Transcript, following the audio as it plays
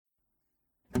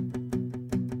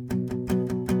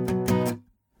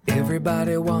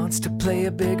Everybody wants to play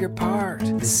a bigger part.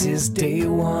 This is day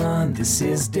one, this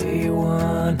is day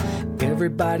one.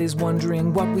 Everybody's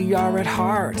wondering what we are at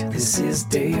heart. This is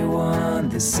day one,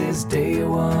 this is day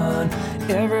one.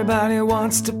 Everybody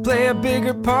wants to play a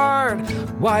bigger part.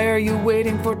 Why are you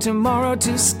waiting for tomorrow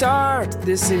to start?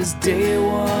 This is day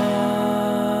one.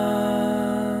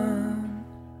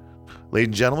 Ladies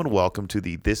and gentlemen, welcome to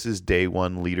the This is Day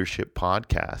One Leadership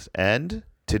Podcast. And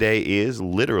today is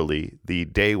literally the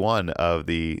day one of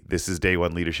the This is Day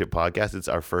One Leadership Podcast. It's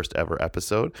our first ever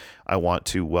episode. I want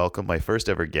to welcome my first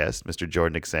ever guest, Mr.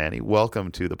 Jordan Iksani. Welcome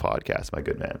to the podcast, my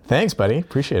good man. Thanks, buddy.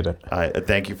 Appreciate it.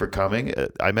 Thank you for coming.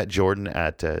 I met Jordan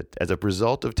as a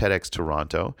result of TEDx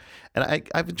Toronto, and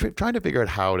I've been trying to figure out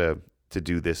how to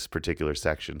do this particular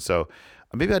section. So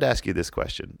maybe I'd ask you this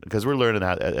question, because we're learning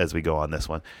how, as we go on this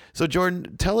one. So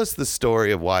Jordan, tell us the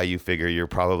story of why you figure you're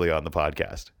probably on the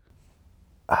podcast.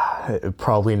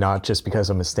 Probably not just because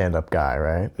I'm a stand-up guy,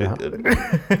 right? No?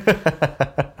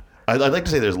 I'd like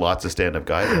to say there's lots of stand-up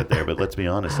guys out there, but let's be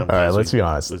honest. All right, let's be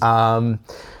honest. I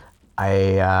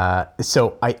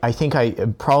think I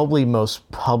am probably most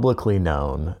publicly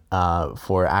known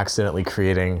for accidentally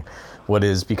creating what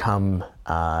has become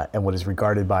and what is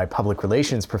regarded by public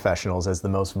relations professionals as the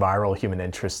most viral human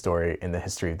interest story in the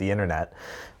history of the internet,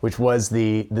 which was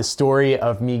the story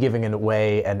of me giving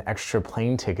away an extra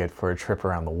plane ticket for a trip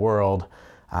around the world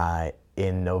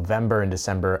in November and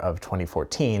December of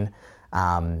 2014.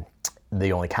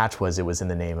 The only catch was it was in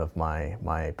the name of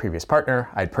my previous partner.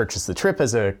 I'd purchased the trip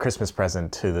as a Christmas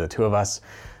present to the two of us.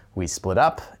 We split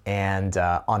up, and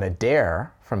on a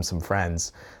dare from some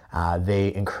friends,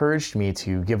 they encouraged me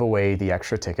to give away the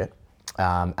extra ticket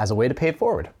as a way to pay it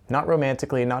forward. Not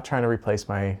romantically, not trying to replace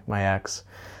my ex,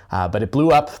 but it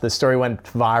blew up. The story went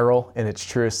viral in its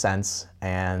truest sense,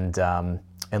 and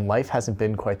life hasn't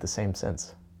been quite the same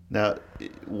since. Now,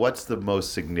 what's the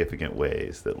most significant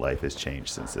ways that life has changed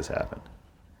since this happened?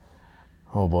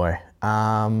 Oh boy.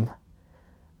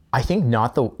 I think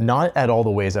not at all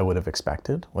the ways I would have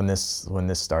expected when this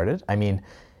started. I mean,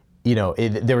 you know,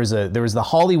 there was the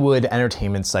Hollywood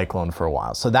entertainment cyclone for a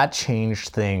while, so that changed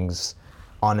things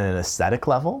on an aesthetic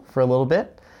level for a little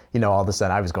bit. You know, all of a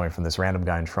sudden I was going from this random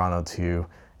guy in Toronto to,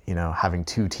 you know, having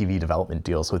 2 TV development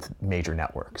deals with major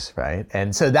networks, right?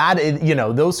 And so that, you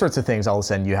know, those sorts of things, all of a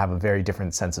sudden you have a very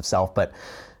different sense of self. But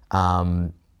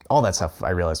all that stuff I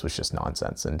realized was just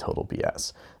nonsense and total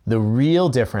BS. The real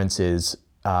difference is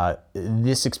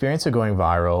this experience of going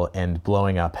viral and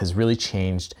blowing up has really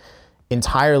changed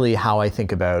entirely how I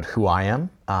think about who I am,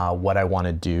 what I want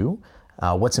to do,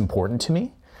 what's important to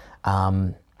me,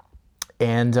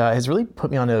 and has really put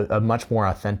me on a much more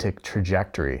authentic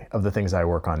trajectory of the things I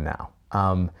work on now.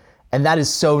 And that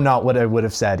is so not what I would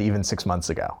have said even 6 months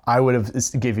ago. I would have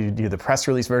given you the press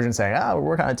release version saying, we're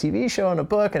working on a TV show and a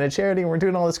book and a charity and we're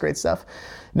doing all this great stuff.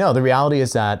 No, the reality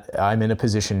is that I'm in a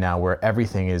position now where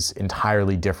everything is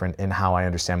entirely different in how I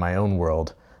understand my own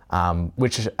world,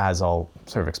 which, as I'll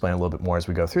sort of explain a little bit more as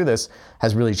we go through this,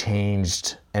 has really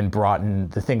changed and brought in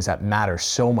the things that matter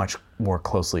so much more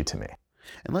closely to me.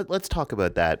 And let's talk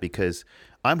about that, because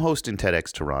I'm hosting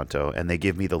TEDx Toronto, and they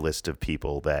give me the list of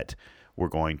people that we're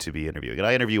going to be interviewing. And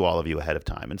I interview all of you ahead of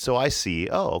time. And so I see,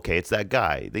 okay, it's that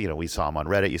guy. You know, we saw him on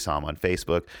Reddit, you saw him on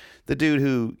Facebook. The dude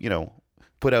who, you know,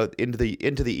 put out into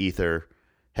the ether,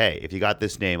 hey, if you got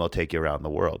this name, I'll take you around the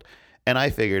world. And I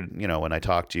figured, you know, when I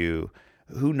talk to you,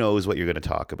 who knows what you're going to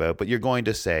talk about, but you're going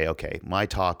to say, okay, my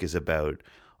talk is about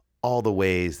all the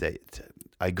ways that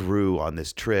I grew on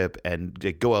this trip, and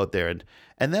go out there.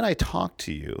 And then I talk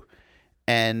to you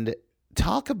and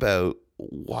talk about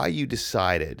why you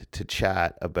decided to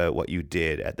chat about what you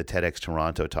did at the TEDx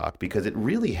Toronto talk, because it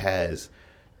really has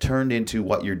turned into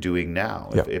what you're doing now,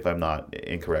 if I'm not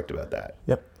incorrect about that.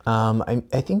 Yep.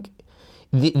 I think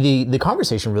the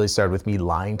conversation really started with me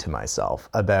lying to myself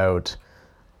about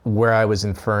where I was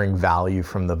inferring value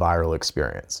from the viral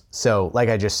experience. So like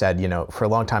I just said, you know, for a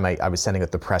long time, I was sending out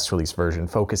the press release version,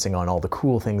 focusing on all the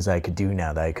cool things I could do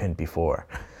now that I couldn't before.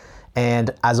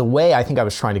 And as a way, I think I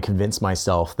was trying to convince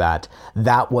myself that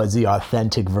that was the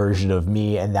authentic version of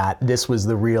me and that this was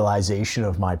the realization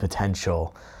of my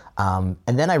potential. And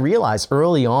then I realized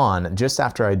early on, just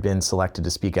after I'd been selected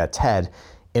to speak at TED,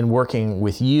 in working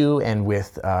with you and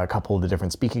with a couple of the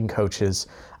different speaking coaches,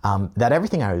 that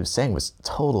everything I was saying was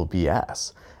total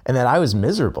BS, and that I was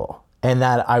miserable, and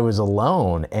that I was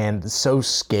alone and so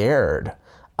scared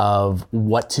of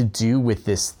what to do with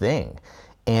this thing.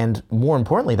 And more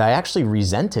importantly, that I actually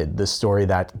resented the story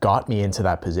that got me into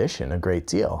that position a great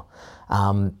deal.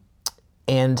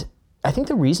 And I think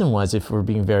the reason was, if we're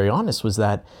being very honest, was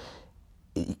that,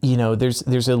 you know,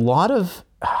 there's a lot of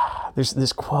there's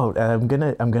this quote, and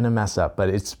I'm gonna mess up, but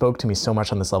it spoke to me so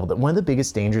much on this level that one of the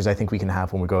biggest dangers I think we can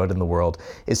have when we go out in the world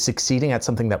is succeeding at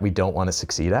something that we don't want to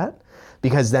succeed at,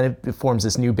 because then it forms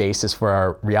this new basis for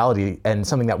our reality and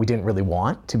something that we didn't really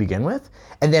want to begin with.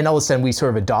 And then all of a sudden we sort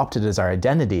of adopt it as our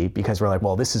identity because we're like,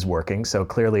 well, this is working, so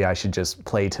clearly I should just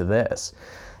play to this.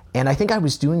 And I think I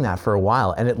was doing that for a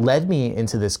while, and it led me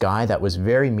into this guy that was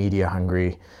very media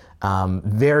hungry,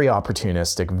 very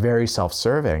opportunistic, very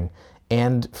self-serving.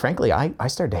 And frankly, I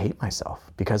started to hate myself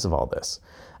because of all this.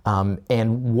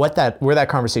 And where that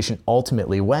conversation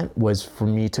ultimately went was for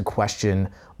me to question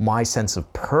my sense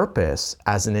of purpose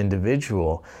as an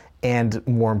individual, and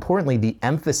more importantly, the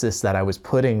emphasis that I was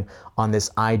putting on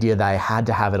this idea that I had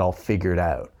to have it all figured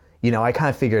out. You know, I kind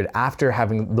of figured after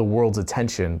having the world's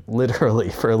attention,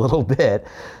 literally for a little bit,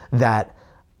 that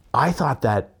I thought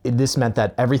that this meant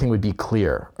that everything would be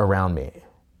clear around me.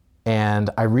 And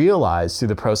I realized through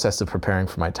the process of preparing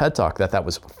for my TED Talk that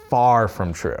was far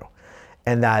from true,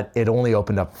 and that it only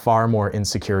opened up far more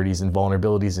insecurities and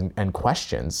vulnerabilities and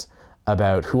questions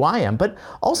about who I am, but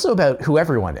also about who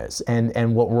everyone is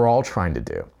and what we're all trying to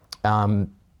do.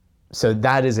 So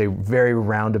that is a very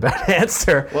roundabout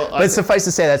answer, but suffice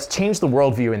to say that's changed the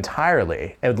worldview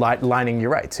entirely, aligning, you're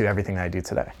right, to everything I do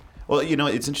today. Well, you know,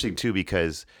 it's interesting too,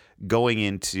 because going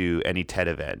into any TED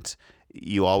event,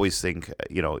 you always think,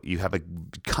 you know, you have a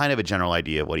kind of a general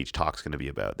idea of what each talk's going to be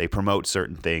about. They promote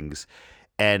certain things.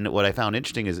 And what I found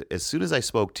interesting is as soon as I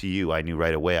spoke to you, I knew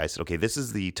right away, I said, okay, this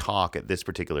is the talk at this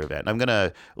particular event. And I'm going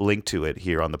to link to it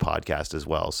here on the podcast as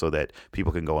well so that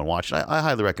people can go and watch. And I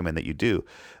highly recommend that you do.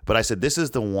 But I said, this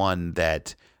is the one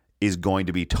that is going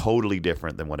to be totally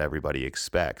different than what everybody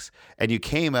expects. And you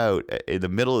came out in the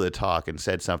middle of the talk and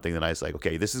said something that I was like,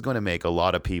 okay, this is going to make a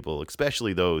lot of people,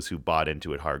 especially those who bought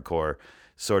into it hardcore,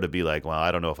 sort of be like, well,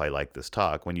 I don't know if I like this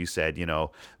talk. When you said, you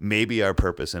know, maybe our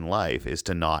purpose in life is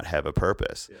to not have a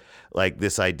purpose. Yeah. Like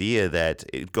this idea that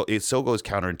it so goes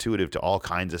counterintuitive to all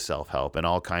kinds of self-help and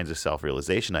all kinds of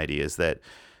self-realization ideas that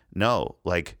no,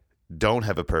 like, don't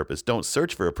have a purpose. Don't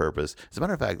search for a purpose. As a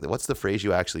matter of fact, what's the phrase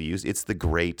you actually used? It's the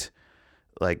great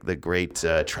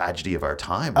tragedy of our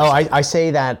time. Oh, I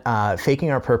say that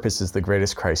faking our purpose is the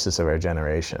greatest crisis of our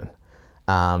generation.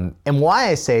 And why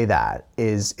I say that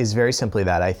is very simply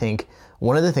that I think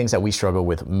one of the things that we struggle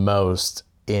with most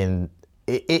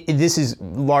this is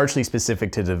largely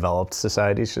specific to developed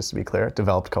societies, just to be clear,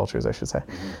 developed cultures, I should say.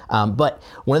 But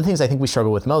one of the things I think we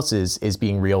struggle with most is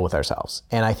being real with ourselves.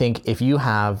 And I think if you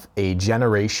have a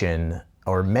generation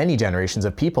or many generations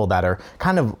of people that are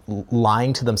kind of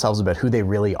lying to themselves about who they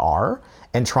really are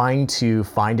and trying to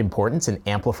find importance in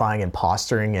amplifying and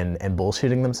posturing and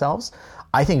bullshitting themselves,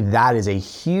 I think that is a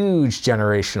huge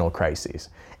generational crisis.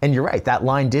 And you're right, that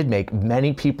line did make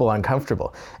many people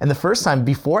uncomfortable. And the first time,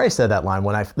 before I said that line,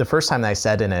 the first time that I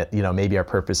said in it, you know, maybe our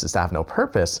purpose is to have no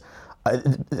purpose,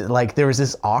 like there was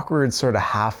this awkward sort of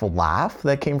half laugh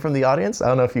that came from the audience. I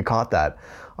don't know if you caught that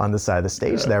on the side of the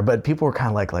stage there, but people were kind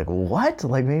of like, what?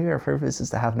 Like maybe our purpose is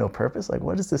to have no purpose? Like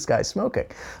what is this guy smoking?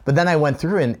 But then I went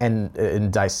through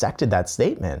and dissected that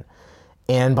statement.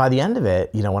 And by the end of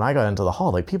it, you know, when I got into the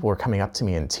hall, like people were coming up to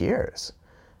me in tears,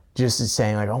 just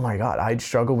saying like, oh my God, I'd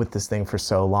struggled with this thing for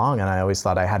so long and I always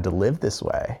thought I had to live this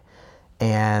way.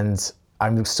 And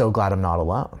I'm so glad I'm not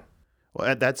alone.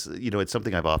 Well, that's, you know, it's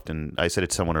something I said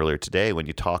it to someone earlier today, when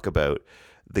you talk about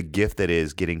the gift that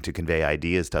is getting to convey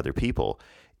ideas to other people,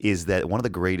 is that one of the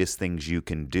greatest things you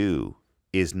can do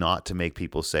is not to make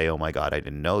people say, oh my God, I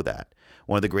didn't know that.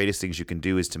 One of the greatest things you can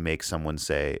do is to make someone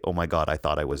say, oh my God, I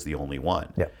thought I was the only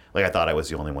one. Yeah. Like I thought I was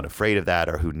the only one afraid of that,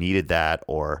 or who needed that,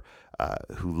 or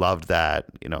who loved that,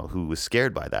 you know, who was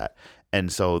scared by that.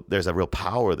 And so there's a real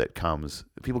power that comes.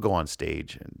 People go on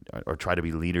stage or try to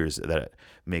be leaders that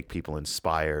make people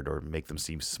inspired or make them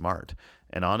seem smart.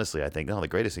 And honestly, I think the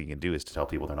greatest thing you can do is to tell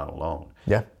people they're not alone.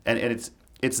 Yeah. And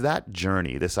it's that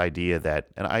journey, this idea that,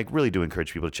 and I really do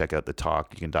encourage people to check out the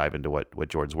talk. You can dive into what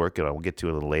Jordan's working on. We'll get to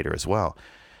it a little later as well.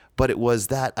 But it was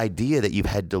that idea that you've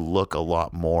had to look a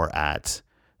lot more at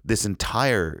this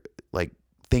entire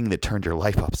thing that turned your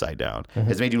life upside down. Mm-hmm.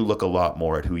 Has made you look a lot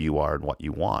more at who you are and what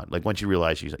you want. Like once you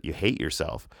realize you hate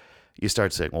yourself, you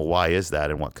start saying, well, why is that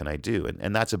and what can I do?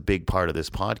 And that's a big part of this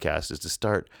podcast, is to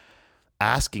start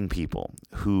asking people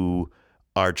who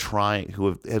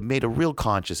have made a real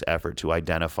conscious effort to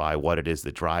identify what it is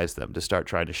that drives them, to start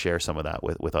trying to share some of that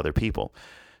with other people.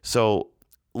 So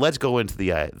let's go into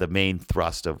the main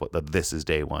thrust of what the This Is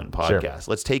Day One podcast. Sure.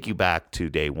 Let's take you back to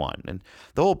day one. And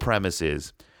the whole premise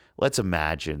is, let's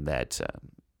imagine that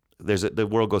the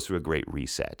world goes through a great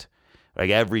reset. Like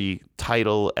every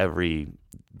title, every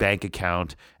bank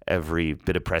account, every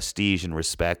bit of prestige and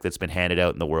respect that's been handed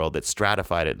out in the world that's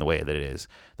stratified it in the way that it is.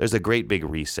 There's a great big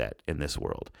reset in this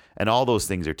world, and all those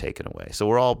things are taken away. So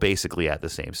we're all basically at the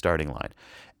same starting line.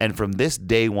 And from this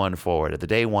day one forward, at the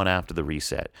day one after the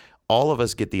reset, all of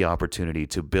us get the opportunity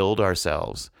to build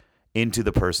ourselves into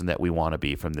the person that we want to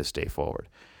be from this day forward.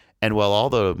 And while all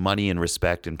the money and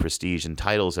respect and prestige and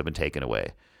titles have been taken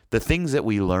away, the things that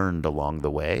we learned along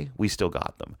the way, we still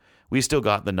got them. We still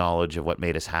got the knowledge of what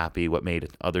made us happy, what made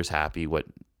others happy, what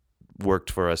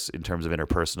worked for us in terms of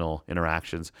interpersonal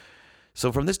interactions. So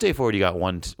from this day forward, you got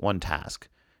one task.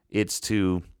 It's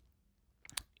to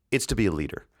be a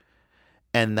leader.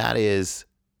 And that is,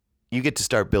 you get to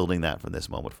start building that from this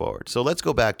moment forward. So let's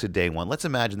go back to day one. Let's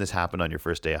imagine this happened on your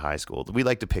first day of high school. We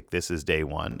like to pick this as day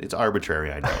one. It's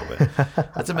arbitrary, I know, but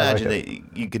let's imagine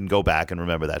that you can go back and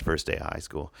remember that first day of high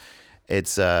school.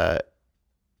 It's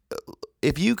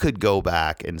if you could go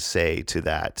back and say to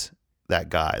that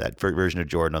guy, that version of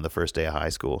Jordan on the first day of high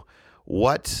school,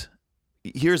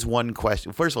 here's one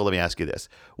question. First of all, let me ask you this.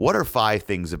 What are 5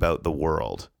 things about the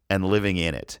world and living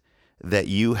in it that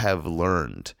you have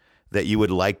learned that you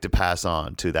would like to pass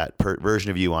on to that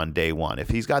version of you on day one? If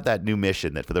he's got that new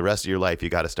mission that for the rest of your life, you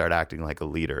got to start acting like a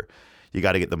leader, you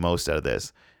got to get the most out of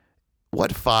this.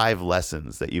 What 5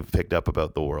 lessons that you've picked up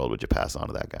about the world would you pass on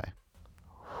to that guy?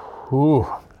 Ooh.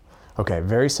 Okay,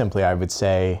 very simply, I would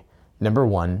say, number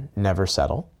 1, never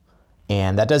settle.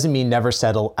 And that doesn't mean never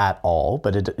settle at all,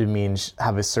 but it means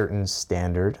have a certain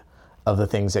standard of the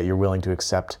things that you're willing to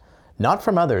accept, not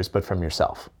from others, but from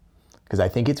yourself. Because I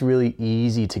think it's really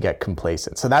easy to get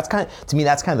complacent. So that's to me,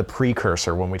 that's kind of the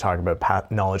precursor when we talk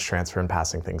about knowledge transfer and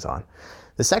passing things on.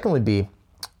 The second would be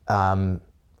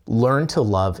learn to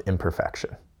love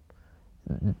imperfection.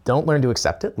 Don't learn to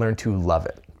accept it, learn to love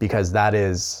it, because that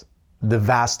is the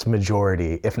vast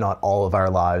majority, if not all of our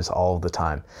lives, all of the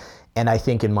time. And I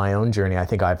think in my own journey, I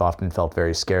think I've often felt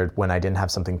very scared when I didn't have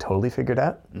something totally figured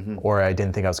out, or I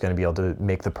didn't think I was going to be able to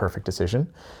make the perfect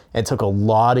decision. It took a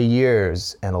lot of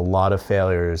years and a lot of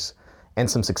failures and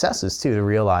some successes too to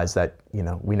realize that,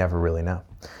 we never really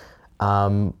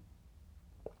know.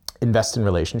 Invest in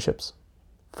relationships,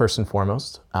 first and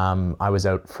foremost. I was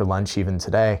out for lunch even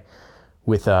today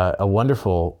with a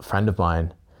wonderful friend of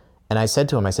mine. And I said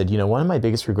to him, one of my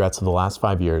biggest regrets of the last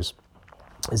 5 years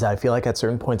is that I feel like at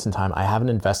certain points in time, I haven't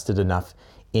invested enough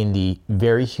in the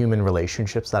very human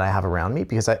relationships that I have around me,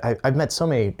 because I've met so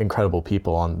many incredible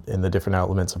people in the different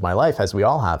elements of my life, as we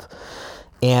all have.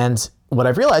 And what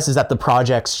I've realized is that the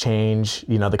projects change,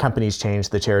 the companies change,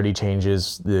 the charity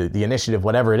changes, the initiative,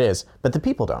 whatever it is, but the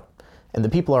people don't. And the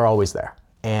people are always there.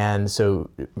 And so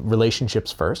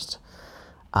relationships first.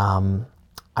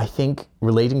 I think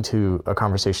relating to a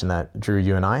conversation that Drew,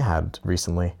 you and I had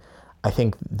recently, I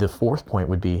think the 4th point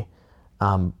would be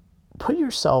put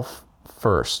yourself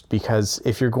first, because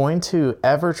if you're going to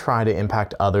ever try to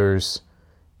impact others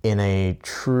in a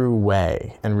true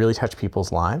way and really touch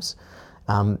people's lives,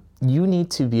 you need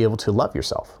to be able to love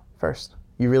yourself first.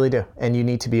 You really do. And you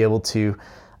need to be able to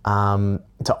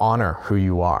honor who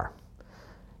you are.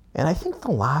 And I think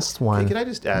the last one... Can I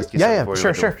just ask you something before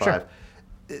you sure. 5?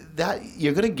 That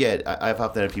you're going to get, I've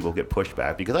often had people get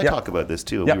pushback, because I talk about this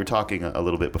too. We were talking a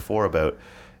little bit before about,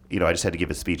 I just had to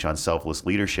give a speech on selfless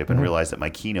leadership and realized that my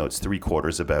keynote's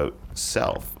 3/4 about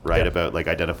self, right? About like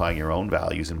identifying your own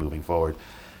values and moving forward.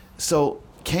 So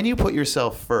can you put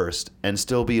yourself first and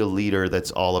still be a leader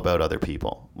that's all about other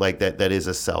people? Like that is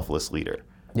a selfless leader.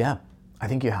 Yeah, I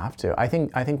think you have to. I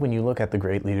think when you look at the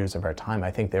great leaders of our time,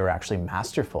 I think they were actually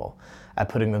masterful at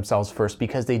putting themselves first,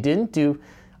 because they didn't do...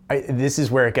 this is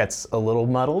where it gets a little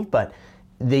muddled, but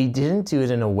they didn't do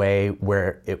it in a way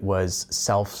where it was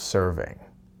self-serving.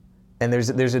 And there's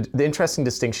the interesting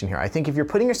distinction here. I think if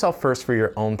you're putting yourself first for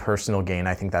your own personal gain,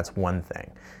 I think that's one thing.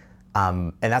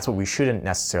 And that's what we shouldn't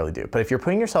necessarily do. But if you're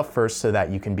putting yourself first so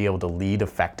that you can be able to lead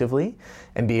effectively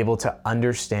and be able to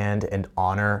understand and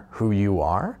honor who you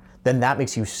are, then that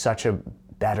makes you such a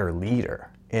better leader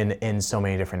in so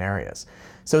many different areas.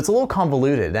 So it's a little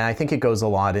convoluted, and I think it goes a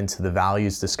lot into the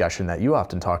values discussion that you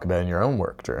often talk about in your own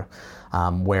work, Drew,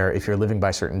 where if you're living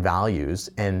by certain values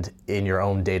and in your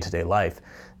own day-to-day life,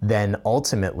 then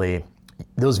ultimately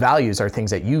those values are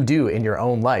things that you do in your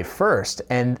own life first,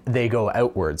 and they go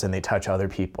outwards and they touch other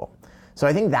people. So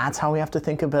I think that's how we have to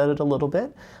think about it a little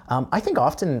bit. I think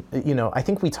often, I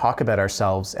think we talk about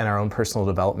ourselves and our own personal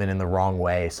development in the wrong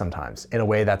way sometimes, in a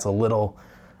way that's a little,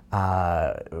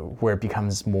 where it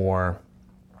becomes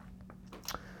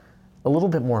a little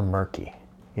bit more murky,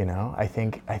 I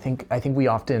think we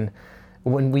often,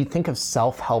 when we think of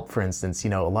self-help, for instance, a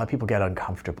lot of people get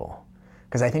uncomfortable,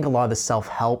 because I think a lot of the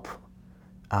self-help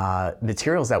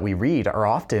materials that we read are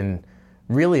often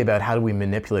really about how do we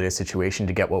manipulate a situation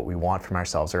to get what we want from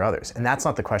ourselves or others. And that's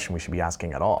not the question we should be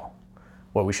asking at all.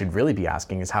 What we should really be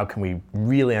asking is how can we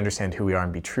really understand who we are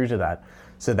and be true to that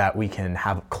so that we can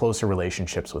have closer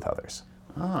relationships with others.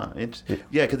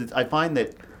 Yeah, because I find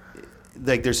that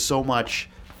like there's so much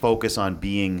focus on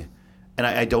being, and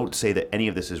I don't say that any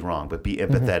of this is wrong, but be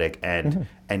empathetic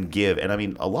and give. And I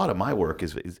mean, a lot of my work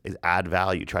is add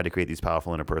value, try to create these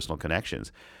powerful interpersonal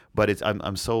connections. But it's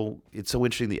so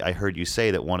interesting that I heard you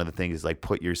say that one of the things is like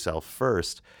put yourself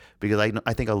first, because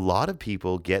I think a lot of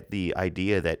people get the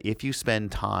idea that if you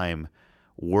spend time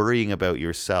worrying about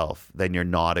yourself, then you're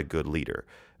not a good leader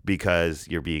because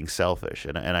you're being selfish.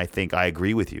 And I think I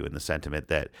agree with you in the sentiment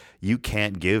that you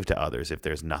can't give to others if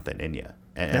there's nothing in you.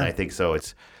 And I think so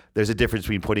there's a difference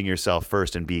between putting yourself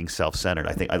first and being self-centered.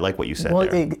 I think I like what you said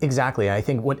there. Exactly. I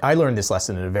think I learned this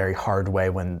lesson in a very hard way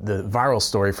when the viral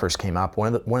story first came up.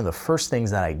 One of the first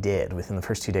things that I did within the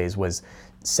first 2 days was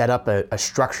set up a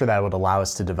structure that would allow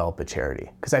us to develop a charity.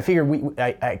 Because I figured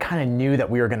I kind of knew that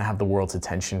we were going to have the world's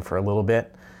attention for a little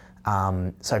bit.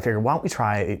 So I figured, why don't we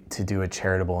try to do a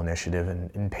charitable initiative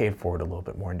and pay it forward a little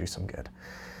bit more and do some good.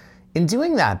 In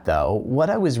doing that, though, what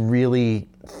I was really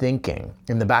thinking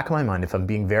in the back of my mind, if I'm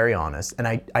being very honest, and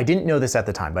I didn't know this at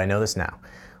the time, but I know this now,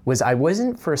 was I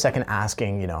wasn't for a second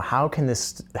asking, how can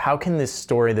this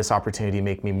story, this opportunity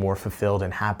make me more fulfilled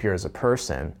and happier as a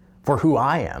person for who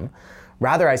I am?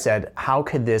 Rather, I said, how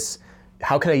could this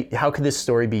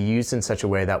story be used in such a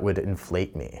way that would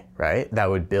inflate me, right? That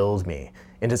would build me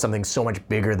into something so much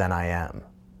bigger than I am.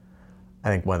 I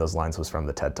think one of those lines was from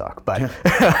the TED Talk, but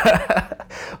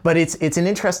but it's an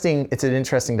interesting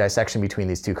dissection between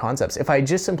these two concepts. If I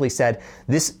just simply said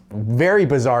this very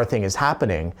bizarre thing is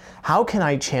happening, how can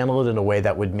I channel it in a way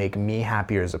that would make me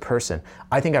happier as a person?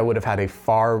 I think I would have had a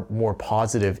far more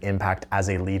positive impact as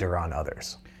a leader on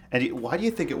others. And why do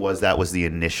you think it was that was the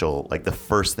initial, like the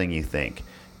first thing you think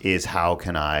is how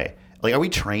can I? Like, are we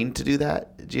trained to do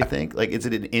that, do you think? Like, is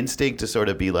it an instinct to sort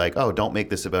of be like, oh, don't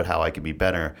make this about how I can be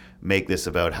better. Make this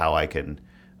about how I can,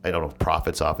 I don't know if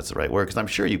profits off is the right word, because I'm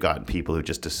sure you've gotten people who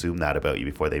just assume that about you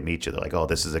before they meet you. They're like, oh,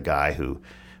 this is a guy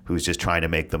who's just trying to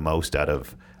make the most out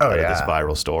of this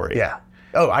viral story. Yeah.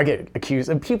 Oh, I get accused,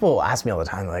 and people ask me all the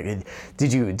time, like,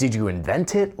 did you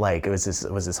invent it? Like, was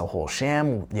this a whole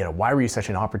sham? Why were you such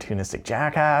an opportunistic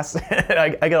jackass? I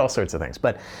get all sorts of things,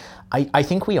 but I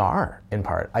think we are, in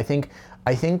part. I think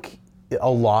a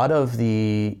lot of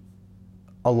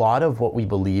what we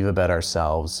believe about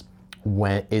ourselves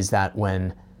let me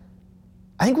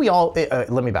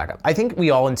back up. I think we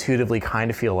all intuitively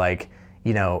kind of feel like,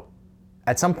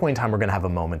 at some point in time we're going to have a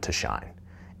moment to shine.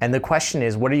 And the question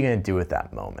is, what are you going to do with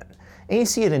that moment? And you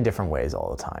see it in different ways all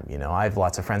the time. I have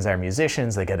lots of friends that are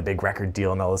musicians, they get a big record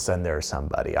deal and all of a sudden they're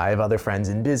somebody. I have other friends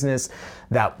in business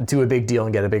that do a big deal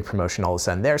and get a big promotion, all of a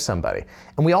sudden they're somebody.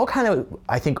 And we all kind of,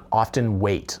 I think, often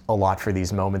wait a lot for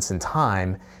these moments in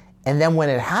time. And then when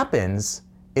it happens,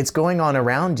 it's going on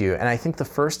around you. And I think the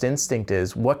first instinct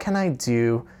is, what can I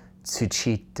do to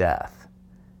cheat death?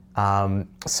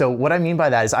 So what I mean by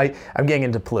that is I'm getting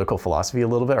into political philosophy a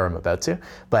little bit, or I'm about to,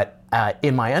 but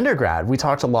in my undergrad, we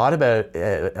talked a lot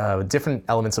about different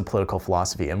elements of political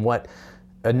philosophy, and what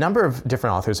a number of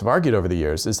different authors have argued over the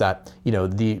years is that,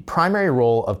 the primary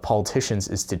role of politicians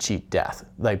is to cheat death,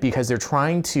 because they're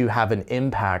trying to have an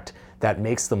impact that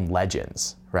makes them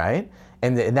legends, right?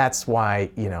 And that's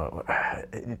why,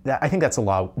 I think that's a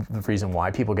lot of the reason why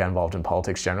people get involved in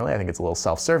politics generally. I think it's a little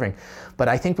self-serving. But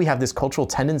I think we have this cultural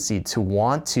tendency to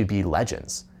want to be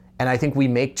legends. And I think we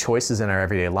make choices in our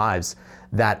everyday lives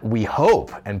that we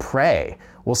hope and pray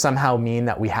will somehow mean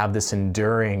that we have this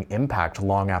enduring impact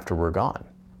long after we're gone.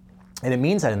 And it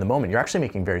means that in the moment, you're actually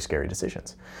making very scary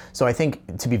decisions. So I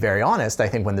think, to be very honest, I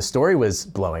think when the story was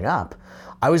blowing up,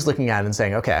 I was looking at it and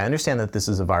saying, okay, I understand that this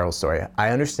is a viral story. I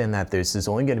understand that this is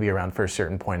only going to be around for a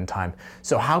certain point in time.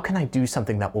 So how can I do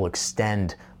something that will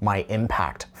extend my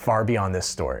impact far beyond this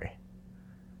story?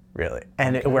 Really.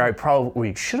 And where I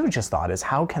probably should have just thought is,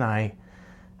 how can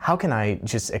I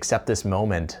just accept this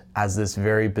moment as this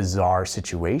very bizarre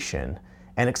situation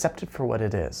and accept it for what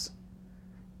it is?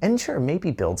 And sure,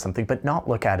 maybe build something, but not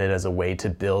look at it as a way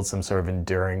to build some sort of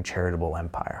enduring charitable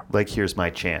empire. Like, here's my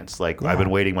chance. Like, I've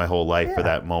been waiting my whole life for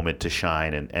that moment to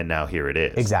shine, and now here it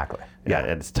is. Exactly. Yeah,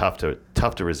 and it's tough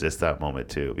to resist that moment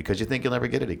too, because you think you'll never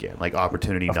get it again. Like,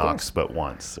 opportunity knocks but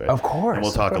once. Right? Of course. And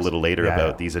we'll talk a little later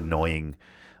about these annoying,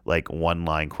 like,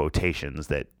 one-line quotations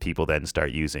that people then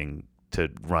start using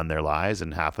to run their lives,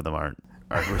 and half of them aren't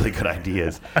really good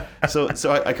ideas. So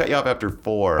I cut you off after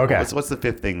 4. Okay. What's the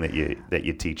 5th thing that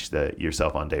you teach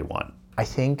yourself on day 1? I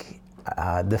think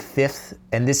The fifth,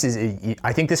 and this is,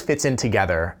 I think this fits in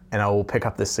together, and I will pick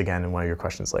up this again in one of your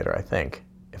questions later, I think,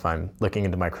 if I'm looking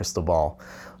into my crystal ball.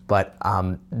 But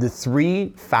the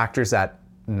three factors that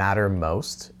matter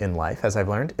most in life, as I've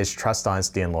learned, is trust,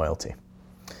 honesty, and loyalty.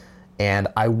 And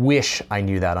I wish I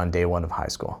knew that on day one of high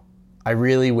school. I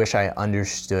really wish I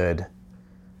understood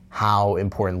how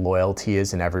important loyalty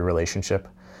is in every relationship,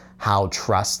 how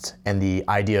trust and the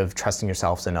idea of trusting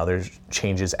yourselves and others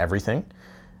changes everything.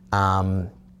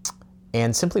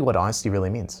 And simply what honesty really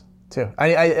means, too.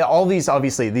 All these,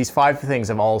 obviously, these five things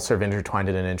have all sort of intertwined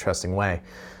in an interesting way.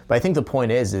 But I think the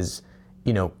point is,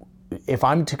 you know, if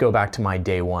I'm to go back to my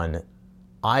day one,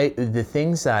 the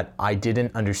things that I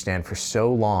didn't understand for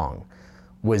so long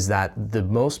was that the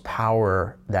most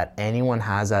power that anyone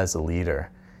has as a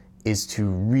leader is to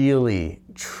really,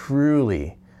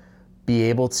 truly be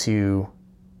able to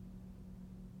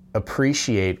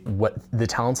appreciate what the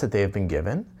talents that they have been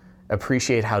given,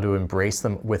 appreciate how to embrace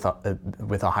them with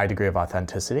a high degree of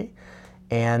authenticity,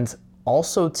 and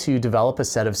also to develop a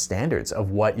set of standards of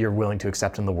what you're willing to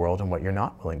accept in the world and what you're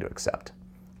not willing to accept.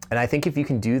 And I think if you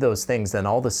can do those things, then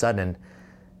all of a sudden,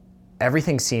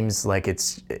 everything seems like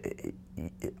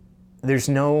there's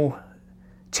no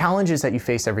challenges that you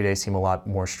face every day seem a lot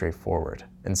more straightforward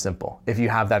and simple if you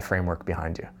have that framework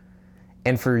behind you.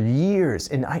 And for years,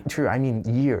 I mean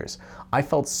years, I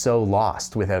felt so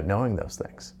lost without knowing those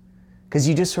things. Because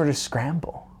you just sort of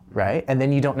scramble, right? And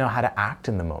then you don't know how to act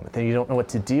in the moment. Then you don't know what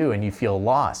to do and you feel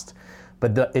lost.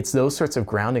 But it's those sorts of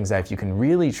groundings that if you can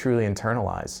really, truly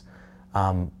internalize,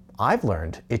 I've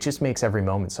learned it just makes every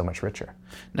moment so much richer.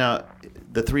 Now,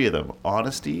 the three of them,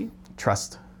 honesty,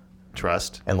 Trust,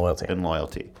 and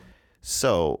loyalty.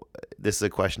 So this is a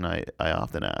question I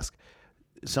often ask.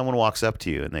 Someone walks up to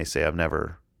you and they say, I've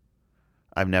never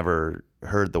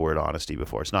heard the word honesty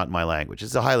before. It's not in my language.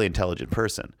 It's a highly intelligent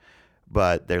person,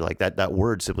 but they're like, that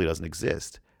word simply doesn't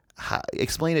exist.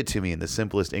 Explain it to me in the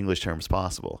simplest English terms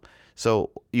possible.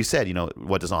 So you said, you know,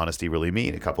 what does honesty really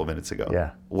mean a couple of minutes ago?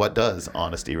 Yeah. What does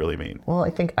honesty really mean? Well, I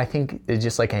think it's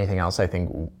just like anything else. I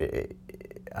think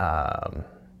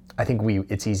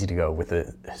it's easy to go with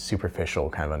a superficial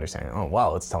kind of understanding. Oh,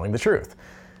 well, it's telling the truth.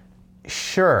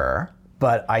 Sure,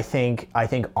 but I think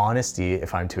honesty,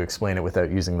 if I'm to explain it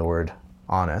without using the word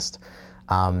honest,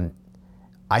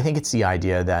 I think it's the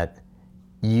idea that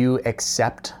you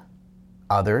accept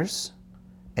others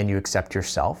and you accept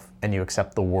yourself and you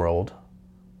accept the world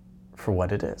for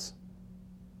what it is.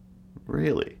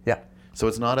 Really? Yeah. So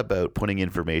it's not about putting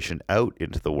information out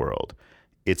into the world.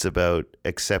 It's about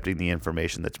accepting the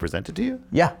information that's presented to you?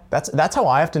 Yeah, that's how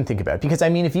I often think about it. Because I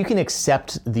mean, if you can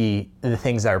accept the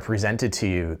things that are presented to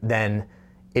you, then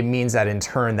it means that in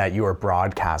turn that you are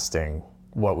broadcasting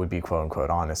what would be quote unquote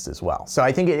honest as well. So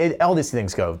I think all these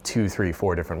things go 2, 3,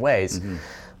 4 different ways. Mm-hmm.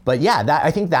 But yeah,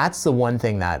 I think that's the one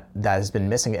thing that has been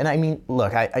missing. And I mean,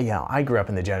 look, I grew up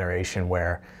in the generation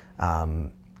where,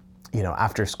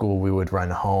 after school we would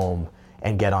run home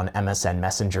and get on MSN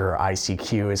Messenger or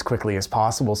ICQ as quickly as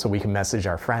possible so we can message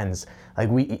our friends.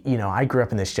 Like I grew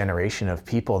up in this generation of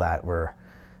people that were,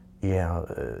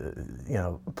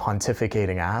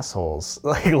 pontificating assholes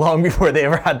like long before they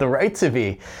ever had the right to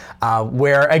be.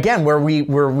 Where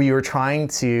we were trying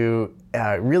to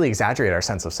really exaggerate our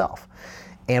sense of self.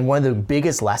 And one of the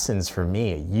biggest lessons for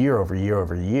me, year over year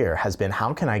over year, has been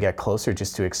how can I get closer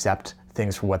just to accept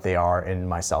things for what they are in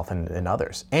myself and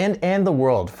others, and the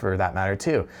world for that matter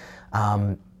too.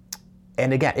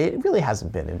 And again, it really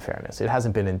hasn't been, in fairness, it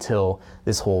hasn't been until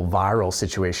this whole viral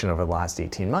situation over the last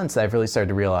 18 months that I've really started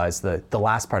to realize the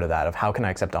last part of that, of how can I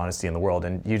accept honesty in the world.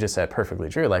 And you just said perfectly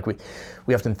true. Like we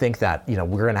often think that,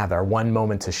 we're gonna have our one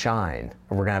moment to shine,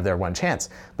 or we're gonna have our one chance.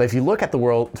 But if you look at the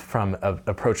world from an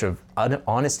approach of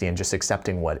honesty and just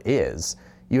accepting what is,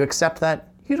 you accept that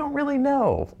you don't really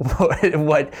know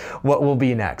what will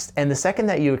be next. And the second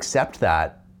that you accept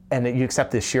that, and that you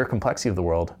accept the sheer complexity of the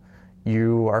world,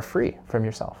 you are free from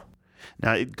yourself.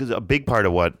 Now, because a big part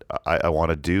of what I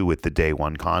want to do with the day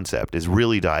one concept is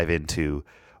really dive into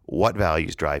what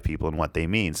values drive people and what they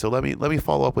mean. So let me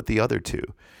follow up with the other two.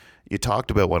 You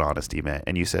talked about what honesty meant,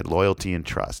 and you said loyalty and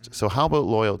trust. So how about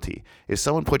loyalty? If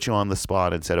someone put you on the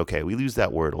spot and said, okay, we use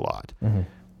that word a lot. Mm-hmm.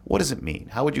 What does it mean?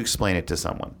 How would you explain it to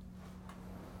someone?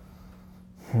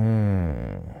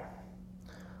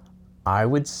 I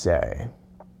would say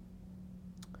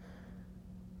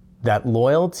that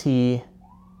loyalty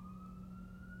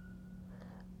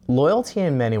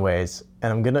in many ways,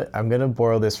 and I'm gonna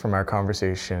borrow this from our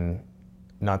conversation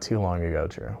not too long ago,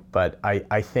 Drew, but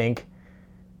I think,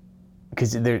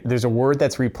 because there's a word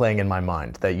that's replaying in my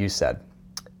mind that you said.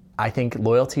 I think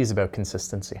loyalty is about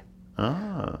consistency.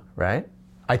 Right?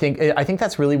 I think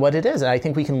that's really what it is. And I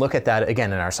think we can look at that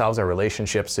again in ourselves, our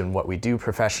relationships, and what we do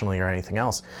professionally or anything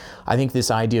else. I think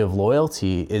this idea of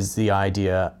loyalty is the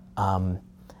idea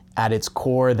at its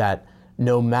core that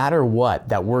no matter what,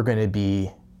 that we're going to be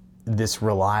this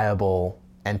reliable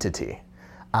entity.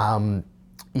 One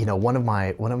of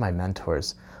my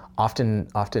mentors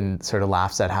often sort of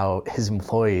laughs at how his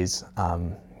employees,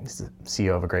 he's the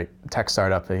CEO of a great tech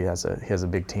startup. He has a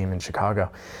big team in Chicago.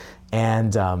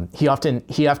 And he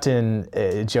often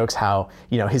jokes how,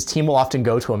 his team will often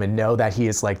go to him and know that he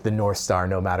is like the North Star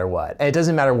no matter what. And it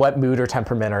doesn't matter what mood or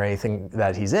temperament or anything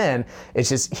that he's in. It's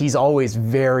just he's always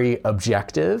very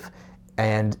objective,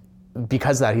 and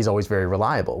because of that, he's always very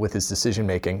reliable with his decision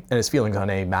making and his feelings on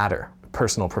any matter,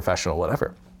 personal, professional,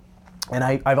 whatever. And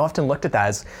I've often looked at that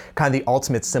as kind of the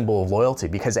ultimate symbol of loyalty,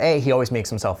 because A, he always makes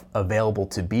himself available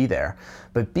to be there,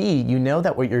 but B, you know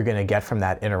that what you're going to get from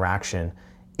that interaction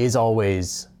is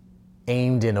always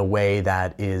aimed in a way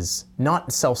that is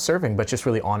not self-serving, but just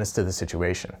really honest to the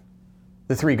situation.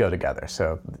 The three go together.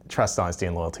 So trust, honesty,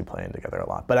 and loyalty play in together a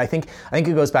lot. But I think it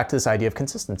goes back to this idea of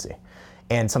consistency.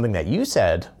 And something that you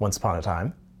said once upon a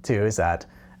time, too, is that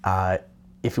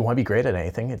if you want to be great at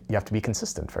anything, you have to be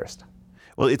consistent first.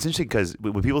 Well, it's interesting because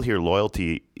when people hear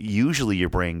loyalty, usually your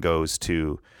brain goes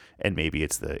to, and maybe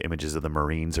it's the images of the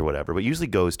Marines or whatever, but usually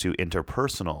goes to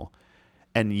interpersonal.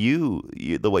 And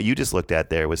what you just looked at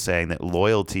there was saying that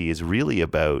loyalty is really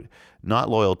about not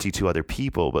loyalty to other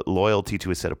people, but loyalty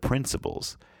to a set of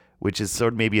principles, which is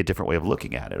sort of maybe a different way of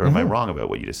looking at it. Or am I wrong about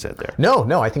what you just said there?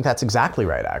 No, I think that's exactly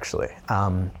right, actually.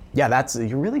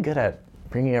 You're really good at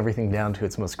bringing everything down to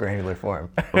its most granular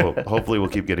form. Well, hopefully we'll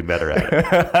keep getting better at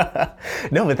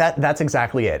it. No, but that's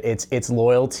exactly it. It's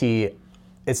loyalty.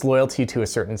 It's loyalty to a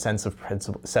certain set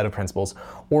of principles,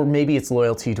 or maybe it's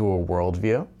loyalty to a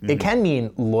worldview. Mm-hmm. It can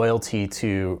mean loyalty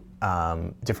to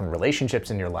different relationships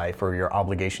in your life, or your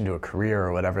obligation to a career,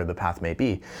 or whatever the path may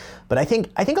be. But I think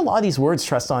a lot of these words,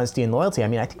 trust, honesty, and loyalty,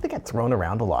 I think they get thrown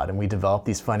around a lot, and we develop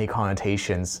these funny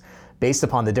connotations based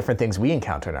upon the different things we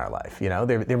encounter in our life.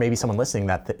 There may be someone listening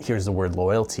that hears the word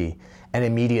loyalty and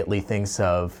immediately thinks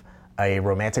of a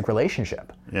romantic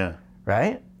relationship. Yeah.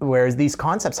 Right? Whereas these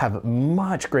concepts have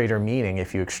much greater meaning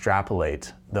if you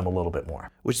extrapolate them a little bit more.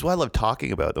 Which is why I love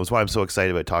talking about them. That's why I'm so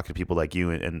excited about talking to people like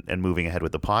you and moving ahead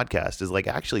with the podcast, is like,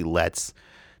 actually let's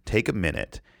take a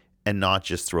minute and not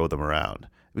just throw them around.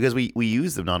 Because we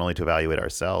use them not only to evaluate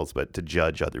ourselves, but to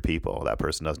judge other people. That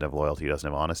person doesn't have loyalty, doesn't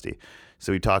have honesty.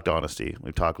 So we've talked honesty,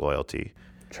 we've talked loyalty.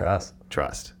 Trust.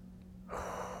 Trust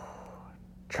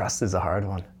is a hard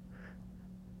one.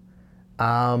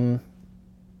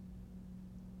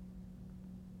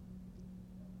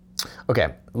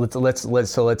 Okay,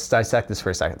 let's dissect this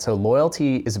for a second. So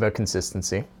loyalty is about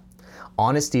consistency.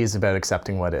 Honesty is about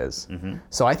accepting what is. Mm-hmm.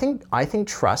 So I think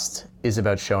trust is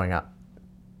about showing up.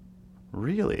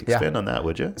 Really? Expand on that,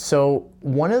 would you? So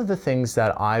one of the things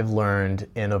that I've learned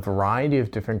in a variety of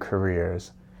different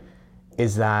careers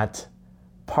is that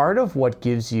part of what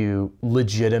gives you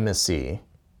legitimacy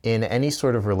in any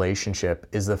sort of relationship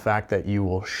is the fact that you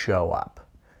will show up.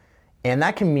 And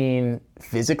that can mean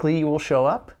physically you will show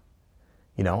up.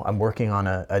 I'm working on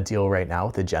a deal right now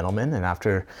with a gentleman, and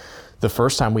after the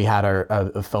first time we had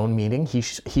a phone meeting,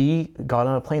 he got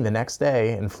on a plane the next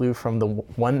day and flew from the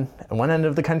one end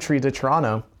of the country to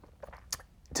Toronto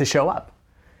to show up.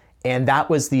 And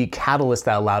that was the catalyst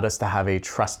that allowed us to have a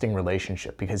trusting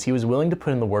relationship, because he was willing to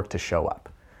put in the work to show up.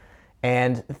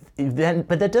 But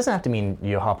that doesn't have to mean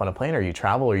you hop on a plane or you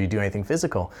travel or you do anything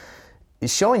physical.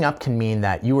 Showing up can mean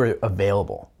that you are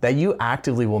available, that you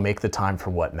actively will make the time for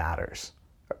what matters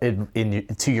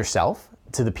to yourself,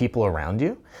 to the people around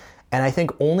you. And I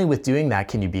think only with doing that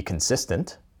can you be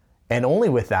consistent, and only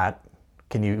with that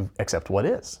can you accept what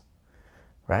is,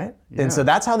 right? Yeah. And so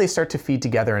that's how they start to feed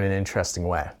together in an interesting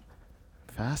way.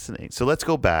 Fascinating. So let's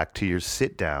go back to your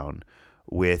sit down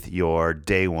with your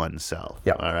day one self.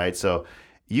 Yep. All right. So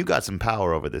you got some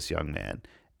power over this young man,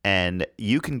 and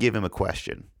you can give him a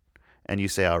question, and you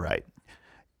say, all right,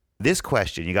 this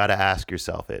question, you got to ask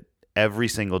yourself it every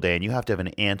single day, and you have to have an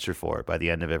answer for it by the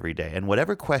end of every day. And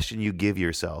whatever question you give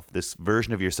yourself, this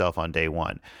version of yourself on day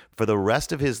one, for the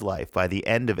rest of his life, by the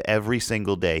end of every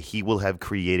single day, he will have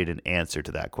created an answer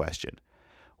to that question.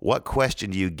 What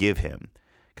question do you give him?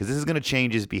 Because this is going to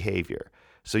change his behavior.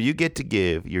 So you get to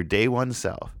give your day one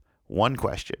self one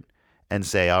question and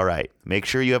say, all right, make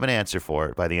sure you have an answer for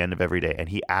it by the end of every day. And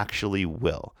he actually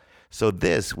will. So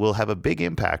this will have a big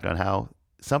impact on how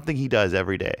something he does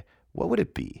every day. What would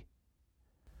it be?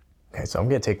 Okay, so I'm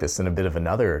going to take this in a bit of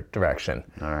another direction.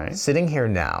 All right. Sitting here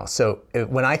now. So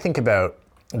when I think about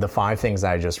the 5 things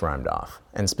I just rhymed off,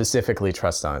 and specifically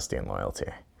trust, honesty, and loyalty,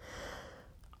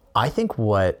 I think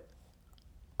what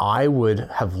I would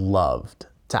have loved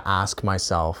to ask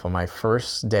myself on my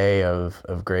first day of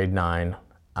grade 9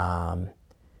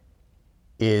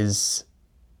 is,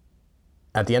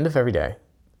 at the end of every day,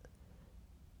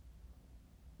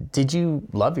 did you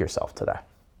love yourself today?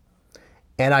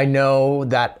 And I know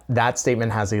that that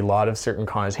statement has a lot of certain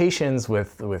connotations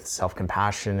with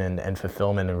self-compassion and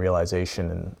fulfillment and realization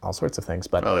and all sorts of things.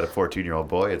 But well, at a 14-year-old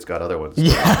boy, it's got other ones.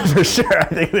 Yeah, for sure. I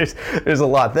think there's a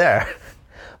lot there.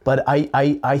 But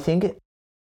I think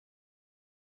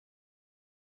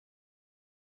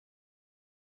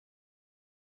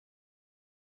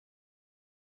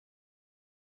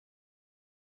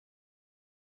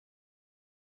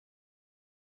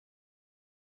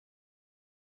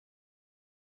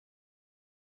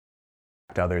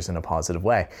others in a positive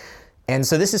way. And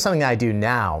so this is something that I do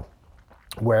now,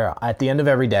 where at the end of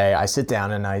every day, I sit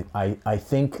down and I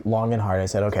think long and hard. I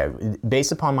said, okay,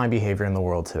 based upon my behavior in the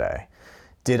world today,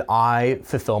 did I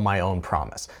fulfill my own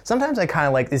promise? Sometimes I kind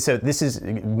of like, so this is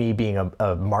me being a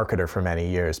marketer for many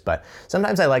years, but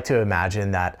sometimes I like to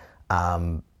imagine that,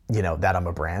 that I'm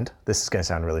a brand. This is going to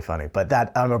sound really funny, but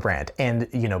that I'm a brand. And,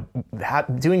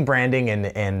 doing branding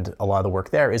and a lot of the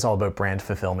work there is all about brand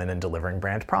fulfillment and delivering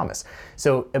brand promise.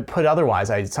 So put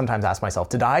otherwise, I sometimes ask myself,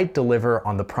 did I deliver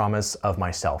on the promise of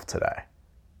myself today?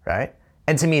 Right?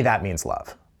 And to me, that means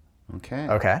love.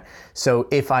 Okay. So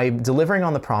if I'm delivering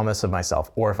on the promise of myself,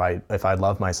 or if I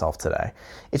love myself today,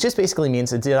 it just basically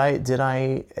means that did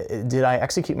I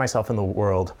execute myself in the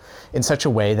world in such a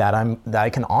way that I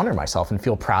can honor myself and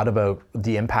feel proud about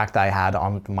the impact I had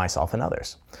on myself and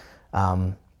others.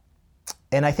 And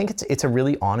I think it's a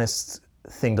really honest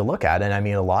thing to look at. And I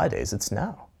mean, a lot of days it's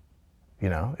no,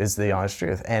 is the honest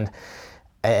truth. And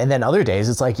then other days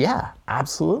it's like, yeah,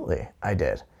 absolutely, I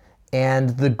did. And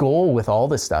the goal with all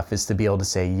this stuff is to be able to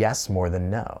say yes more than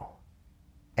no.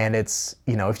 And it's,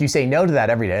 if you say no to that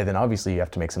every day, then obviously you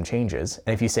have to make some changes.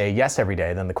 And if you say yes every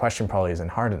day, then the question probably isn't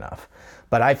hard enough.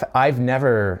 But I've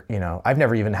never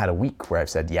even had a week where I've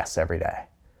said yes every day.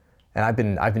 And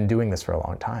I've been doing this for a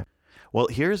long time. Well,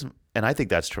 and I think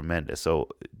that's tremendous. So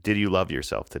did you love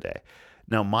yourself today?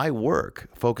 Now, my work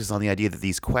focuses on the idea that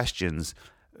these questions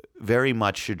very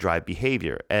much should drive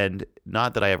behavior. And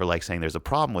not that I ever like saying there's a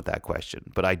problem with that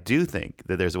question, but I do think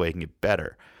that there's a way it can get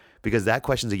better, because that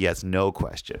question's a yes-no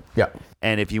question. Yeah.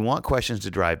 And if you want questions to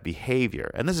drive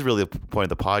behavior, and this is really the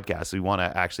point of the podcast, we want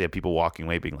to actually have people walking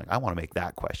away being like, I want to make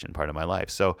that question part of my life.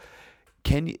 So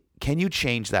can you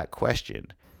change that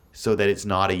question so that it's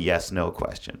not a yes-no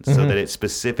question, so that it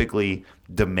specifically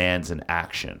demands an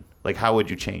action? Like, how would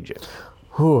you change it?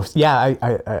 Ooh, yeah,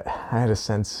 I had a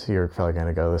sense you're probably going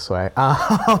to go this way.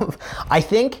 I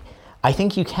think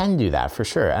you can do that for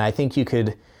sure, and I think you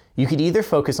could either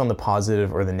focus on the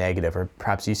positive or the negative, or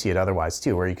perhaps you see it otherwise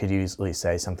too, where you could easily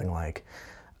say something like,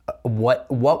 "What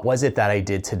was it that I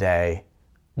did today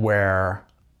where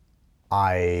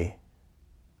I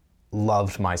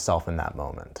loved myself in that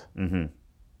moment?" Mm-hmm.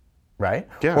 Right?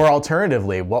 Yeah. Or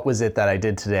alternatively, what was it that I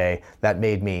did today that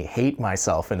made me hate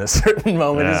myself in a certain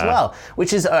moment as well?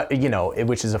 Which is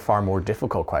a far more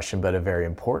difficult question, but a very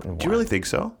important one. Do you really think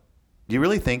so? Do you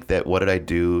really think that what did I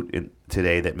do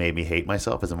today that made me hate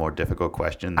myself is a more difficult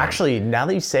question? Actually, now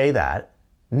that you say that,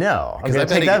 no. I'm going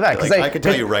to take that back. I can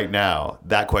tell you right now,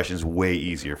 that question is way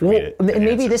easier for me to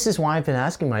maybe answer. This is why I've been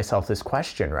asking myself this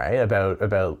question, right?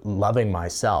 About loving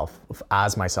myself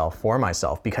as myself, for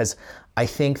myself, because I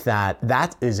think that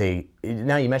is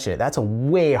now you mention it, that's a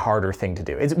way harder thing to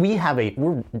do.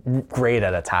 We're great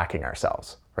at attacking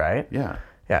ourselves, right? Yeah.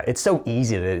 Yeah, it's so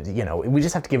easy to, we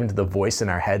just have to give into the voice in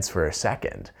our heads for a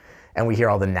second, and we hear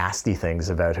all the nasty things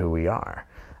about who we are.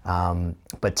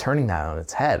 But turning that on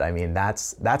its head, I mean,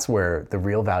 that's where the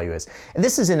real value is. And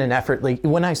this is in an effort, like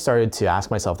when I started to ask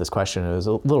myself this question, it was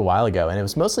a little while ago, and it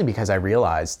was mostly because I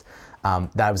realized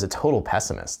that I was a total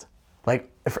pessimist. Like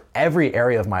for every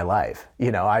area of my life,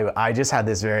 I just had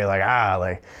this very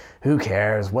who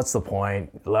cares? What's the point?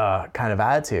 Kind of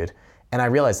attitude. And I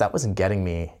realized that wasn't getting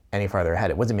me any farther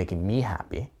ahead. It wasn't making me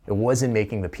happy. It wasn't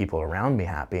making the people around me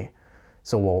happy.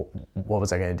 So, what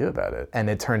was I going to do about it? And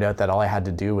it turned out that all I had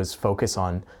to do was focus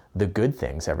on the good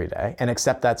things every day and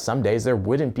accept that some days there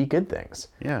wouldn't be good things.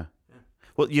 Yeah.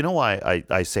 Well, you know why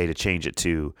I say to change it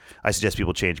to, I suggest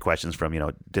people change questions from,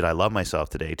 did I love myself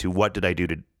today, to what did I do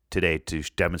today to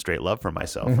demonstrate love for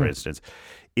myself, for instance,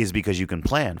 is because you can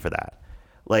plan for that.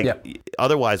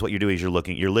 Otherwise, what you're doing is you're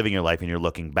living your life and you're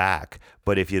looking back.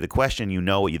 But if the question,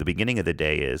 what the beginning of the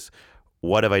day is,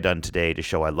 what have I done today to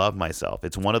show I love myself?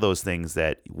 It's one of those things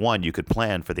that, one, you could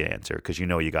plan for the answer because you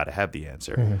know you got to have the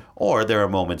answer. Or there are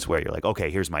moments where you're like, okay,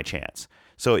 here's my chance.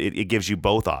 So it gives you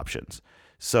both options.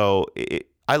 So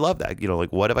I love that.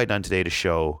 Like, what have I done today to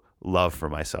show love for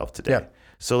myself today? Yeah.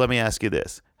 So let me ask you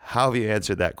this. How have you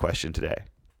answered that question today?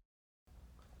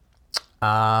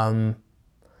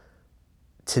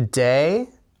 Today,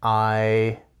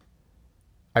 I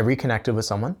reconnected with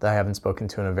someone that I haven't spoken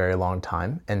to in a very long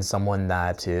time, and someone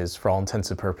that is, for all intents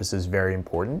and purposes, very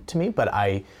important to me, but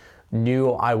I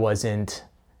knew I wasn't.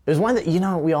 It was one that,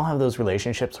 we all have those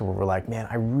relationships where we're like, man,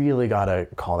 I really got to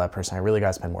call that person. I really got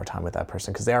to spend more time with that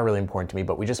person because they are really important to me,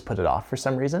 but we just put it off for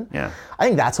some reason. Yeah. I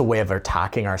think that's a way of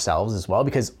attacking ourselves as well,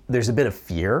 because there's a bit of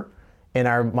fear in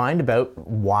our mind about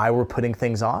why we're putting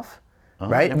things off,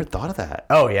 right? I never thought of that.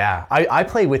 Oh, yeah. I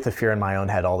play with the fear in my own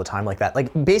head all the time like that.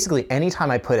 Like, basically,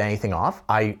 anytime I put anything off,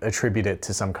 I attribute it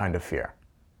to some kind of fear.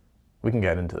 We can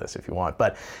get into this if you want.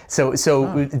 But so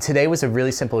today was a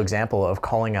really simple example of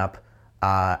calling up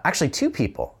actually two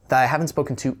people that I haven't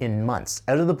spoken to in months,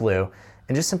 out of the blue,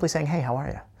 and just simply saying, hey, how are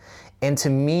you? And to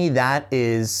me, that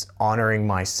is honoring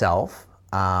myself,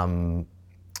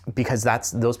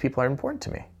 because those people are important to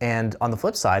me. And on the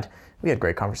flip side, we had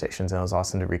great conversations and it was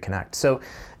awesome to reconnect. So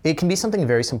it can be something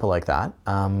very simple like that.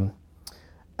 I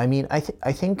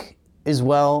think as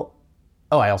well,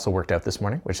 I also worked out this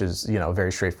morning, which is, a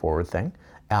very straightforward thing.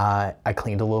 I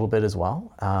cleaned a little bit as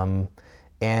well.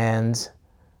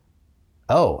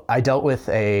 I dealt with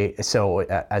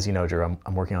as you know, Drew,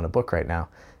 I'm working on a book right now.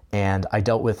 And I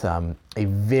dealt with a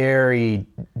very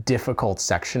difficult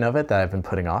section of it that I've been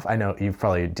putting off. I know you're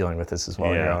probably dealing with this as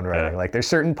well in your own writing. Like, there's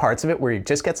certain parts of it where it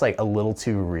just gets like a little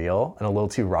too real and a little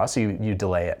too raw, so you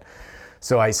delay it.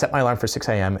 So I set my alarm for 6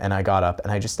 a.m. and I got up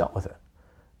and I just dealt with it.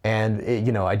 And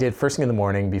I did first thing in the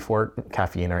morning before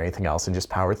caffeine or anything else and just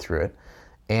powered through it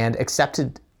and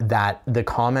accepted that the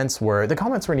comments weren't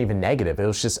even negative. It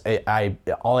was just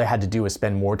all I had to do was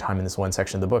spend more time in this one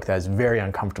section of the book that is very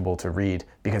uncomfortable to read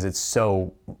because it's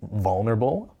so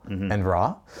vulnerable and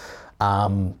raw.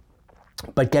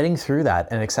 But getting through that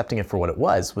and accepting it for what it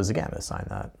was again a sign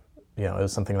that it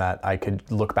was something that I could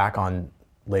look back on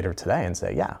later today and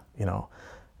say,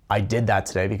 I did that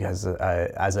today because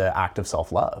as an act of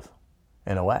self-love,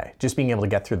 in a way, just being able to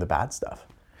get through the bad stuff.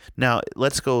 Now,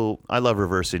 let's go. I love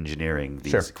reverse engineering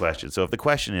these questions. So if the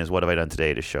question is, what have I done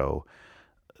today to show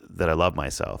that I love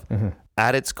myself?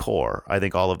 At its core, I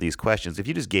think all of these questions, if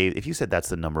you said that's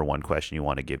the number one question you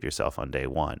want to give yourself on day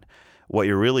one, what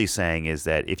you're really saying is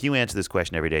that if you answer this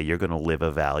question every day, you're going to live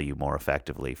a value more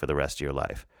effectively for the rest of your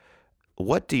life.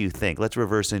 What do you think? Let's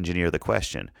reverse engineer the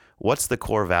question. What's the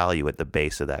core value at the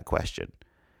base of that question?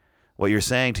 What you're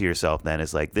saying to yourself then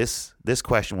is like, this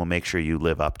question will make sure you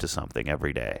live up to something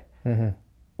every day.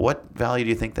 What value do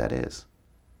you think that is?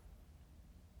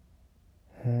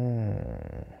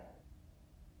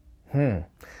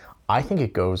 I think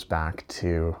it goes back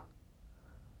to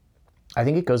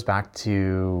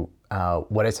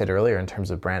what I said earlier in terms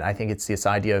of brand. I think it's this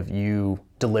idea of you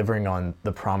delivering on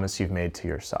the promise you've made to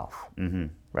yourself,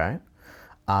 right?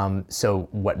 So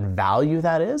what value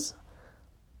that is,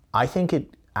 I think it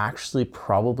actually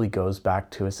probably goes back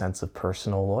to a sense of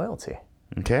personal loyalty.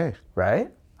 Okay.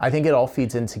 Right? I think it all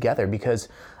feeds in together because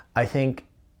I think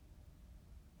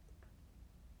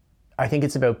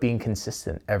it's about being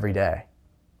consistent every day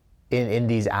in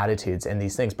these attitudes and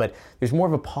these things. But there's more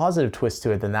of a positive twist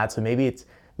to it than that. So maybe it's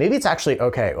actually,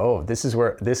 okay, this is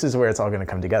where it's all going to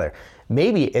come together.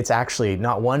 Maybe it's actually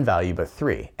not one value, but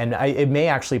three. And it may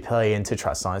actually play into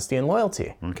trust, honesty, and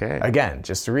loyalty. Okay. Again,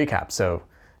 just to recap. So,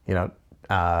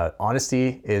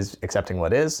 honesty is accepting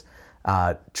what is.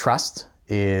 Trust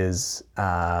is,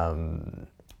 help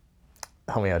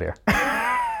me out here.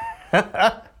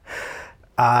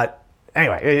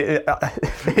 Anyway, it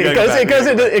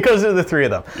goes into the three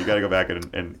of them. You got to go back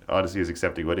and honesty is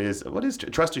accepting what is. What is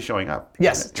trust is showing up.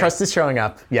 Yes, trust is showing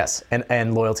up. Yes,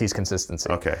 and loyalty is consistency.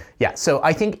 Okay. Yeah. So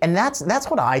I think, and that's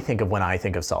what I think of when I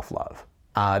think of self-love.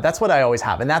 That's what I always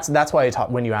have, and that's why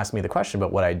when you asked me the question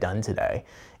about what I'd done today,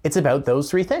 it's about those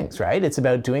three things, right? It's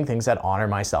about doing things that honor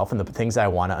myself and the things I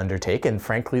want to undertake, and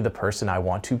frankly, the person I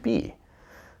want to be,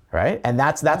 right? And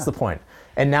that's the point.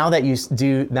 And now that you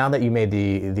made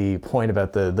the point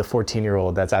about the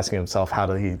 14-year-old that's asking himself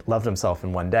how he loved himself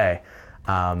in one day,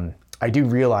 I do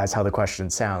realize how the question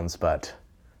sounds, but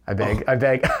I beg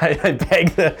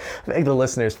the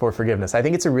listeners for forgiveness. I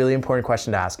think it's a really important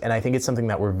question to ask, and I think it's something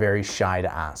that we're very shy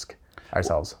to ask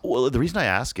ourselves. Well, the reason I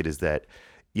ask it is that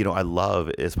I love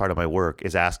as part of my work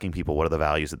is asking people what are the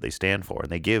values that they stand for, and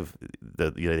they give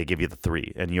they give you the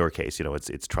three. In your case,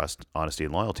 it's trust, honesty,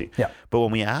 and loyalty. Yeah. But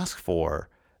when we ask for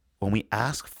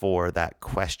that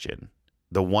question,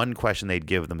 the one question they'd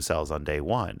give themselves on day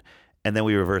one, and then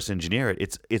we reverse engineer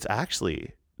it, it's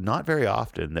actually not very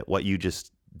often that what you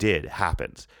just did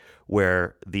happens,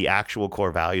 where the actual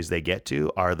core values they get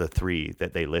to are the three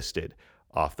that they listed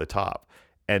off the top.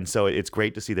 And so it's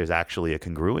great to see there's actually a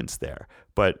congruence there.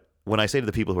 But when I say to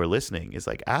the people who are listening, is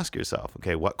like, ask yourself,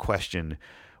 okay, what question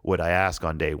would I ask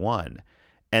on day one?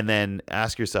 And then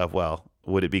ask yourself, well,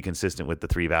 would it be consistent with the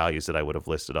three values that I would have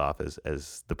listed off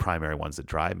as the primary ones that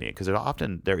drive me? Because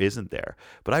there isn't there.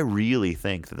 But I really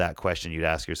think that question you'd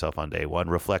ask yourself on day one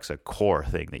reflects a core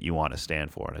thing that you want to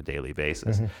stand for on a daily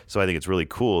basis. Mm-hmm. So I think it's really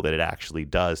cool that it actually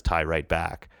does tie right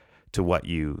back to what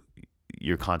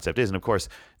your concept is. And of course,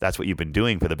 that's what you've been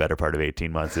doing for the better part of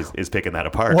 18 months is picking that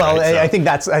apart. Well, right? I think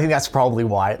that's probably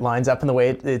why it lines up in the way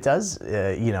it does.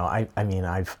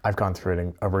 I've gone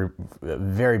through a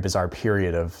very bizarre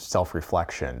period of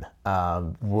self-reflection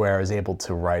where I was able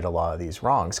to right a lot of these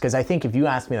wrongs. Because I think if you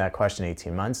asked me that question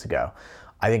 18 months ago,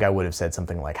 I think I would have said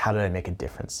something like, how did I make a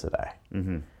difference today?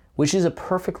 Mm-hmm. Which is a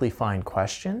perfectly fine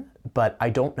question, but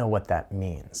I don't know what that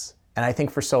means. And I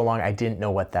think for so long, I didn't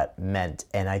know what that meant.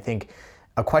 And I think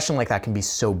a question like that can be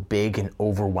so big and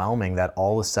overwhelming that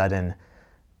all of a sudden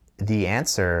the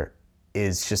answer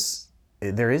is just,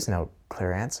 there is no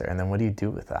clear answer. And then what do you do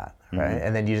with that, right? Mm-hmm.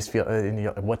 And then you just feel,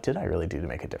 what did I really do to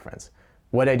make a difference?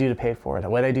 What did I do to pay for it?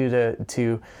 What did I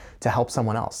do to help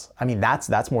someone else? I mean,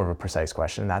 that's more of a precise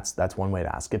question. That's one way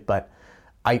to ask it. But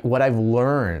what I've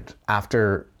learned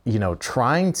after,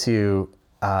 trying to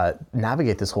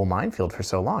navigate this whole minefield for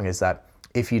so long is that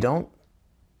if you don't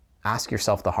ask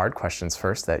yourself the hard questions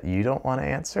first that you don't want to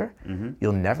answer, mm-hmm.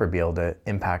 you'll never be able to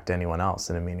impact anyone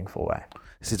else in a meaningful way.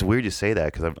 It's weird you say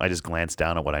that because I just glanced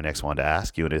down at what I next wanted to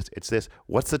ask you, and it's this: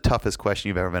 what's the toughest question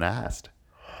you've ever been asked?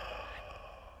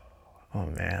 Oh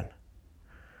man.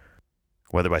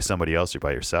 Whether by somebody else or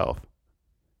by yourself.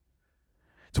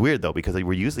 It's weird though, because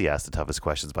we're usually asked the toughest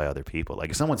questions by other people. Like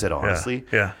if someone said honestly,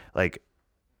 like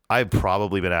I've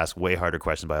probably been asked way harder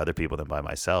questions by other people than by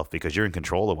myself, because you're in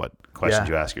control of what questions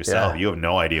you ask yourself. Yeah. You have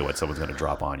no idea what someone's going to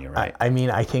drop on you, right? I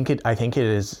think it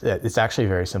is. It's actually a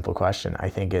very simple question. I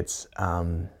think it's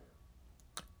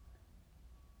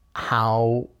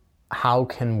how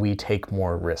can we take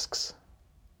more risks,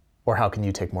 or how can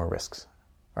you take more risks,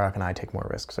 or how can I take more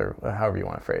risks, or however you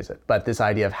want to phrase it. But this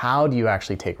idea of how do you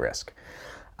actually take risk,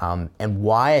 and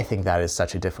why I think that is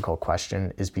such a difficult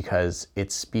question is because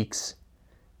it speaks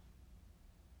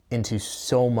into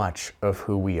so much of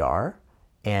who we are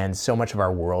and so much of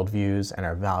our worldviews and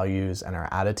our values and our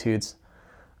attitudes,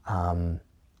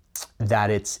 that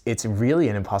it's really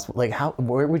an impossible, like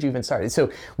where would you even start?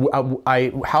 So how I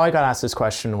got asked this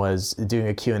question was doing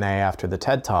a Q&A after the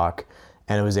TED Talk,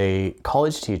 and it was a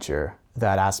college teacher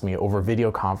that asked me over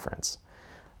video conference.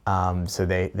 So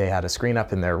they had a screen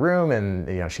up in their room,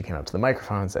 and she came up to the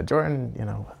microphone and said, Jordan,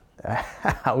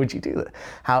 how would you do that?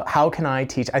 How can I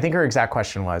teach? I think her exact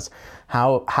question was,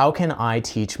 how can I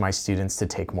teach my students to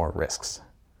take more risks?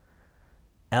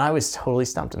 And I was totally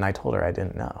stumped, and I told her I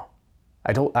didn't know.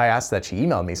 I asked that she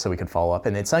emailed me so we could follow up,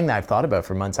 and it's something that I've thought about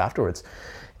for months afterwards.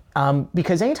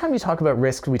 Because anytime you talk about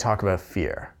risk, we talk about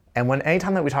fear. And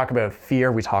anytime that we talk about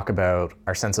fear, we talk about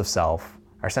our sense of self,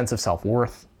 our sense of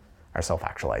self-worth, our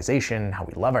self-actualization, how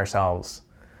we love ourselves,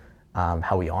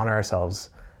 how we honor ourselves.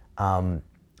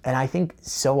 And I think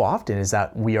so often is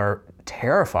that we are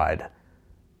terrified.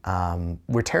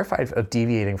 We're terrified of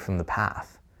deviating from the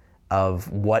path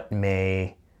of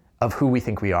of who we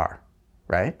think we are,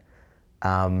 right?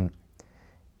 And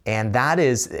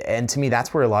to me,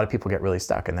 that's where a lot of people get really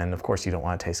stuck. And then of course you don't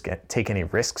want to take any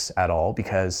risks at all,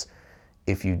 because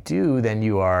if you do, then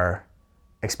you are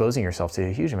exposing yourself to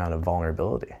a huge amount of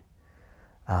vulnerability.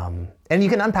 And you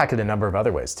can unpack it a number of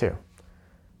other ways too.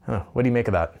 What do you make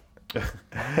of that?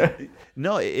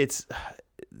 No, it's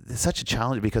such a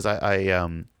challenge, because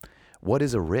I what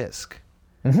is a risk?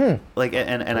 Mm-hmm. Like,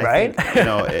 and right? I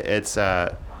think, it's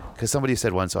because somebody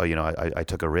said once, I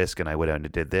took a risk and I went out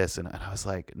and did this, and I was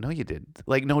like, no, you didn't.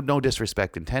 Like, no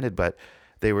disrespect intended, but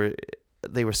they were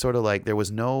sort of like, there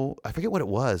was no, I forget what it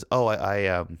was. Oh,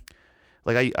 I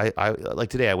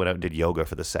like today I went out and did yoga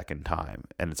for the second time,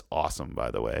 and it's awesome, by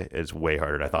the way. It's way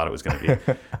harder than I thought it was going to be.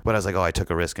 But I was like, I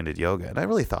took a risk and did yoga. And I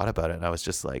really thought about it, and I was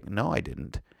just like, no, I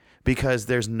didn't. Because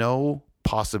there's no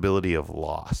possibility of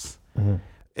loss. Mm-hmm.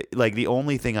 like the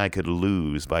only thing I could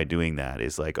lose by doing that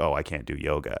is like, oh, I can't do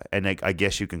yoga. And I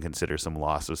guess you can consider some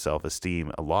loss of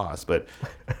self-esteem a loss, but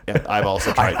I've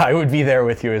also tried. I would be there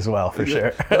with you as well, for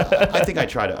sure. I think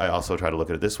I also try to look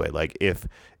at it this way. Like if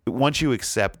once you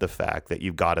accept the fact that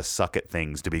you've got to suck at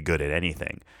things to be good at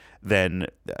anything, then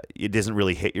it doesn't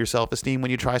really hit your self-esteem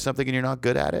when you try something and you're not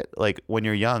good at it. Like when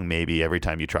you're young, maybe every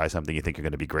time you try something, you think you're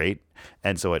going to be great.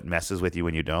 And so it messes with you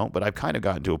when you don't. But I've kind of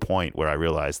gotten to a point where I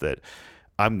realize that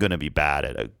I'm going to be bad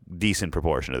at a decent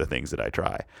proportion of the things that I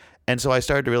try. And so I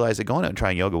started to realize that going out and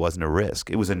trying yoga wasn't a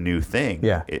risk. It was a new thing.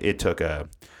 Yeah. It took a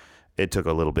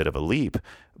little bit of a leap,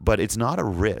 but it's not a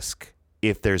risk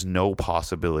if there's no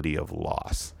possibility of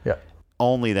loss. Yeah.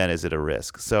 Only then is it a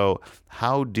risk. So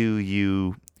how do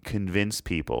you convince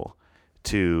people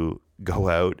to go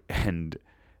out and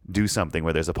do something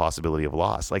where there's a possibility of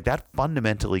loss? Like that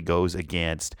fundamentally goes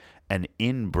against an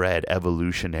inbred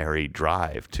evolutionary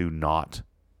drive to not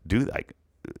do that,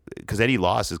 because any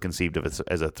loss is conceived of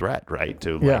as a threat, right,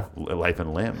 to life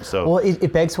and limb. So well,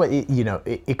 it begs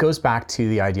it goes back to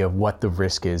the idea of what the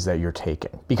risk is that you're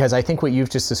taking, because I think what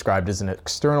you've just described is an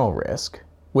external risk,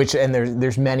 and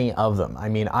there's many of them. I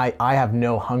mean, I have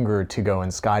no hunger to go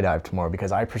and skydive tomorrow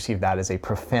because I perceive that as a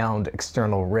profound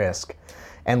external risk,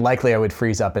 and likely I would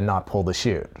freeze up and not pull the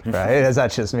chute, right?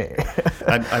 That's just me.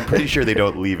 I'm pretty sure they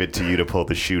don't leave it to you to pull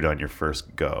the chute on your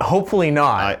first go. Hopefully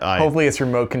not. Hopefully it's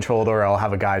remote controlled, or I'll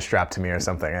have a guy strapped to me or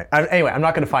something. Anyway, I'm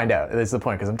not going to find out. That's the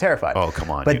point, because I'm terrified. Oh,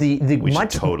 come on. But we should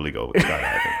totally go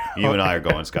skydiving. You and I are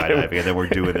going skydiving, and then we're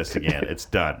doing this again. It's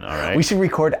done, all right? We should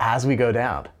record as we go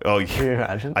down. Oh, yeah. Can you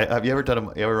imagine? Have you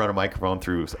ever run a microphone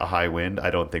through a high wind? I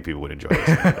don't think people would enjoy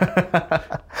this.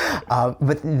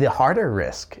 But the harder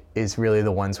risk is really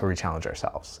the ones where we challenge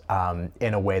ourselves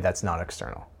in a way that's not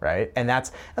external, right? And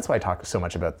that's why I talk so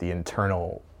much about the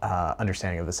internal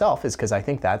understanding of the self, is because I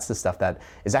think that's the stuff that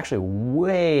is actually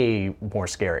way more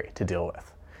scary to deal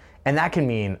with. And that can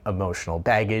mean emotional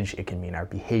baggage. It can mean our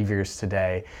behaviors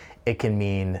today. It can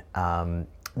mean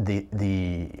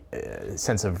the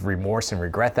sense of remorse and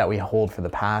regret that we hold for the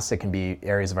past. It can be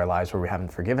areas of our lives where we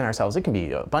haven't forgiven ourselves. It can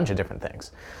be a bunch of different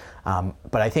things.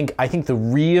 But I think the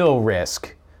real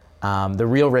risk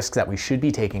that we should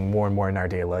be taking more and more in our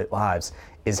daily lives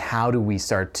is how do we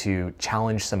start to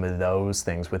challenge some of those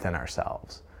things within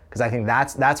ourselves? Because I think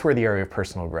that's where the area of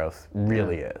personal growth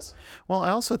really is. Well, I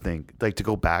also think, like, to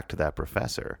go back to that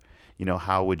professor,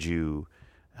 how would you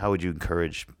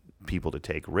encourage people to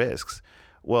take risks?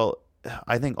 Well,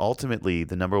 I think ultimately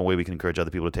the number one way we can encourage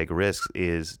other people to take risks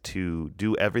is to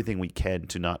do everything we can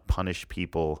to not punish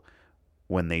people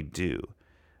when they do.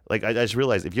 Like, I just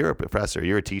realized, if you're a professor,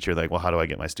 you're a teacher, like, well, how do I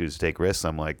get my students to take risks?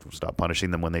 I'm like, stop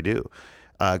punishing them when they do.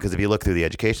 Because if you look through the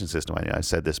education system, I've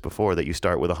said this before, that you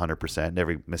start with 100%, and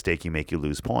every mistake you make, you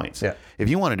lose points. Yeah. If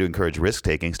you wanted to encourage risk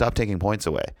taking, stop taking points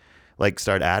away. Like,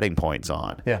 start adding points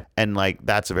on. Yeah. And like,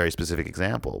 that's a very specific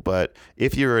example. But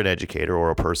if you're an educator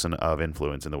or a person of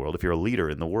influence in the world, if you're a leader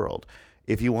in the world,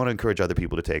 if you want to encourage other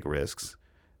people to take risks,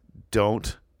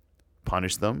 don't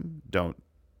punish them. Don't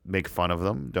make fun of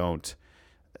them.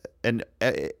 And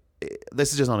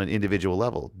this is just on an individual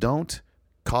level. Don't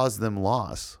cause them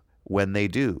loss when they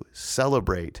do.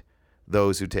 Celebrate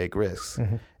those who take risks,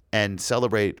 and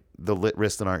celebrate the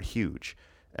risks that aren't huge.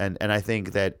 And I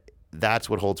think that's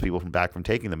what holds people back from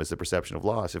taking them, is the perception of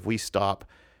loss. If we stop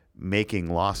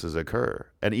making losses occur,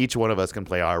 and each one of us can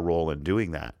play our role in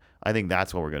doing that, I think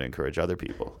that's when we're going to encourage other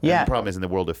people. Yeah. And the problem is, in the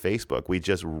world of Facebook, we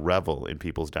just revel in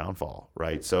people's downfall,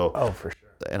 right? So, oh, for sure.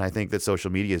 And I think that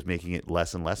social media is making it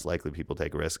less and less likely people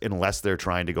take a risk, unless they're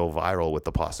trying to go viral with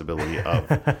the possibility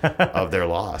of their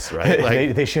loss, right?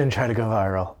 Like, they shouldn't try to go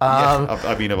viral.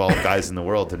 Of all guys in the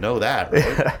world to know that,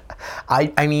 right?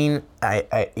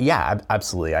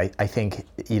 Absolutely. I think,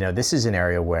 this is an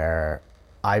area where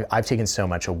I've taken so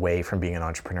much away from being an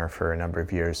entrepreneur for a number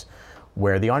of years,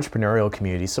 where the entrepreneurial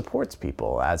community supports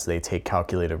people as they take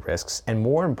calculated risks, and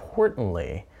more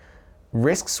importantly,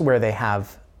 risks where they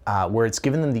have where it's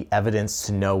given them the evidence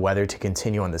to know whether to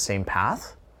continue on the same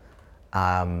path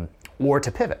or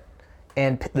to pivot.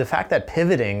 And the fact that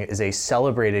pivoting is a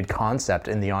celebrated concept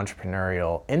in the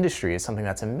entrepreneurial industry is something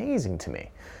that's amazing to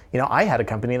me. I had a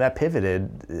company that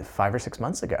pivoted 5 or 6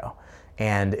 months ago,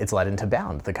 and it's led into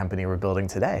Bound, the company we're building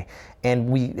today. And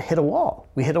we hit a wall.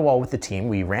 We hit a wall with the team.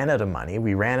 We ran out of money.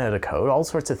 We ran out of code. All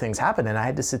sorts of things happened. And I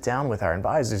had to sit down with our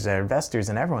advisors, our investors,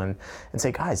 and everyone and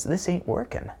say, guys, this ain't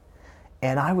working.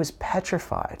 And I was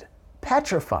petrified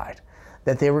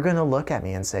that they were going to look at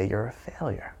me and say, you're a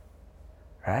failure,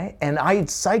 right? And I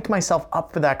psyched myself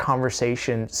up for that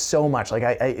conversation so much. Like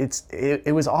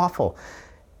it was awful.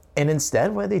 And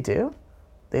instead, what did they do?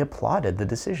 they applauded the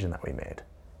decision that we made,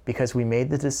 because we made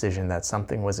the decision that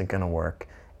something wasn't going to work,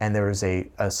 and there was a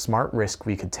smart risk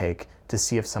we could take to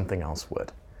see if something else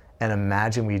would. And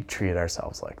imagine we treated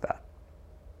ourselves like that.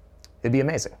 It'd be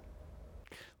amazing.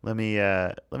 Let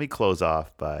me close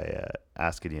off by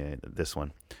asking you this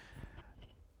one.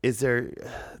 Is there,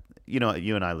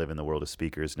 you and I live in the world of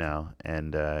speakers now,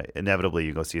 and inevitably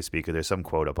you go see a speaker, there's some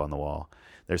quote up on the wall,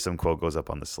 there's some quote goes up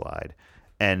on the slide.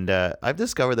 And I've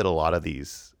discovered that a lot of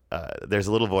these, there's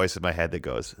a little voice in my head that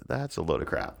goes, that's a load of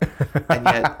crap.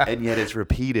 and yet it's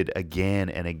repeated again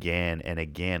and again and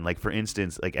again. Like, for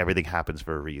instance, like, everything happens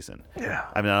for a reason. Yeah.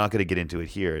 I mean, I'm not going to get into it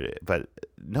here, but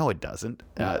no, it doesn't.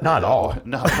 Not at all.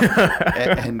 No.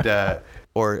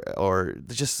 Or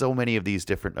just so many of these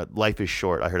different, life is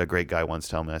short. I heard a great guy once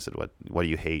tell me, I said, what do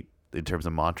you hate in terms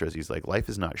of mantras? He's like, life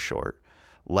is not short.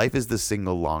 Life is the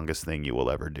single longest thing you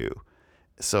will ever do.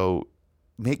 So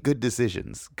make good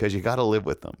decisions, because you got to live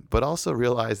with them. But also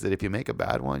realize that if you make a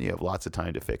bad one, you have lots of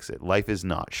time to fix it. Life is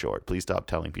not short. Please stop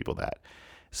telling people that.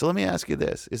 So let me ask you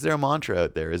this. Is there a mantra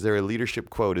out there? Is there a leadership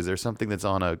quote? Is there something that's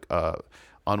on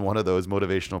on one of those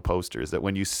motivational posters that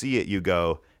when you see it, you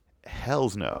go,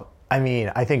 hells no? I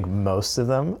mean, I think most of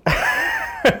them,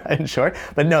 in short.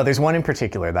 But no, there's one in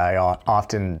particular that I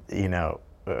often,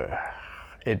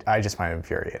 I just find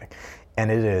infuriating. And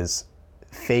it is,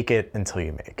 fake it until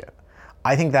you make it.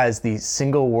 I think that is the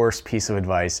single worst piece of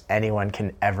advice anyone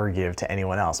can ever give to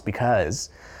anyone else,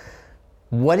 because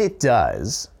what it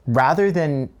does, rather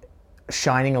than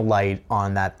shining a light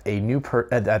on that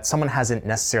that someone hasn't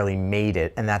necessarily made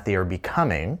it and that they are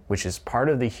becoming, which is part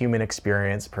of the human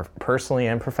experience, personally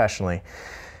and professionally,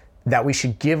 that we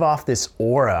should give off this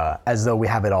aura as though we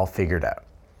have it all figured out.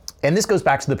 And this goes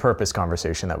back to the purpose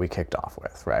conversation that we kicked off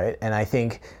with, right? And I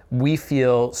think we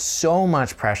feel so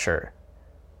much pressure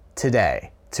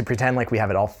today to pretend like we have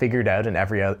it all figured out in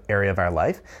every area of our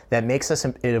life that makes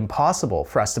it impossible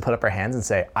for us to put up our hands and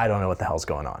say, I don't know what the hell's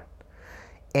going on.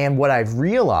 And what I've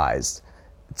realized,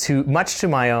 much to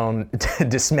my own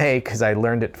dismay, because I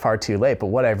learned it far too late, but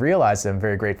what I've realized, and I'm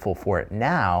very grateful for it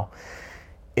now,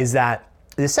 is that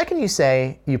the second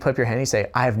you put up your hand and you say,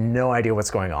 I have no idea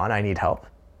what's going on, I need help,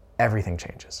 everything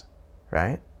changes,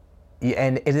 right?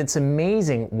 And it's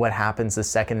amazing what happens the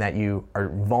second that you are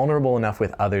vulnerable enough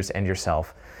with others and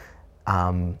yourself,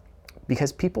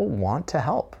 because people want to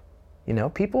help.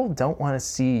 People don't want to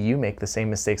see you make the same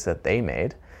mistakes that they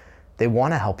made. They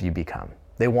want to help you become.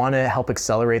 They want to help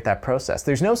accelerate that process.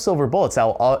 There's no silver bullets that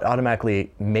will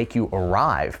automatically make you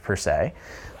arrive, per se,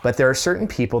 but there are certain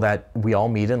people that we all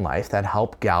meet in life that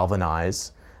help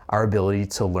galvanize our ability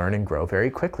to learn and grow very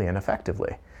quickly and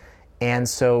effectively. And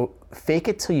so fake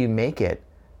it till you make it,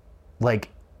 like,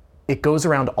 it goes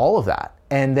around all of that.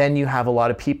 And then you have a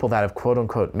lot of people that have quote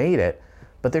unquote made it,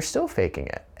 but they're still faking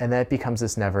it. And that becomes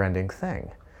this never ending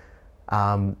thing.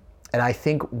 And I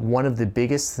think one of the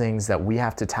biggest things that we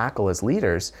have to tackle as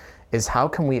leaders is how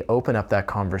can we open up that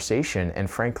conversation and,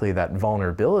 frankly, that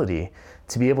vulnerability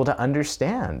to be able to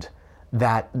understand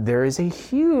that there is a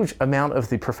huge amount of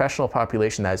the professional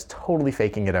population that is totally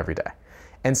faking it every day.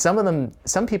 And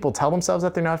some people tell themselves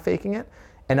that they're not faking it,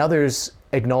 and others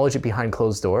acknowledge it behind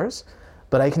closed doors.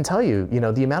 But I can tell you,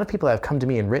 the amount of people that have come to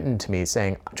me and written to me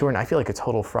saying, Jordan, I feel like a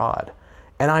total fraud.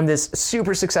 And I'm this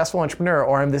super successful entrepreneur,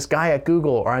 or I'm this guy at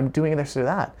Google, or I'm doing this or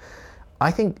that. I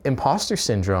think imposter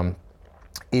syndrome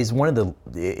is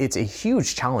it's a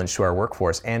huge challenge to our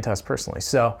workforce and to us personally.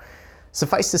 So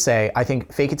suffice to say, I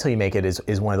think fake it till you make it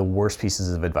is one of the worst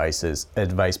pieces of advice,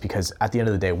 because at the end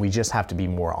of the day, we just have to be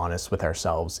more honest with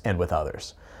ourselves and with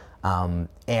others.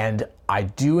 And I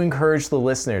do encourage the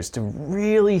listeners to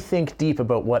really think deep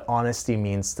about what honesty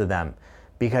means to them,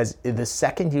 because the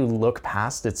second you look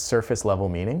past its surface level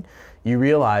meaning, you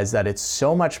realize that it's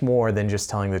so much more than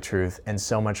just telling the truth, and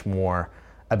so much more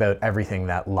about everything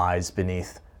that lies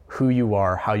beneath who you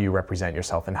are, how you represent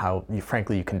yourself, and how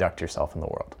frankly you conduct yourself in the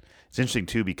world. It's interesting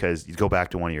too, because you go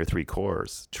back to one of your three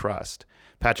cores, trust.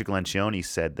 Patrick Lencioni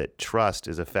said that trust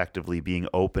is effectively being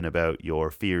open about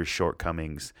your fears,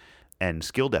 shortcomings, and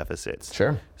skill deficits.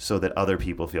 Sure. So that other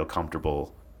people feel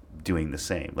comfortable doing the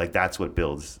same. Like, that's what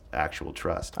builds actual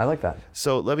trust. I like that.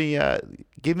 So let me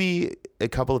give me a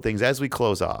couple of things as we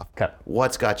close off. Okay.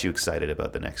 What's got you excited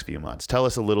about the next few months? Tell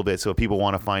us a little bit, so if people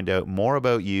want to find out more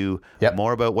about you, Yep.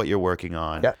 more about what you're working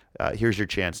on. Yep. Here's your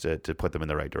chance to put them in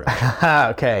the right direction.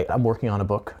 Okay, I'm working on a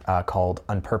book called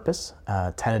Unpurpose.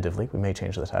 Tentatively, we may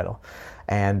change the title.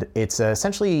 And it's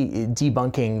essentially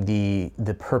debunking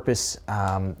the purpose,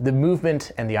 the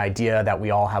movement and the idea that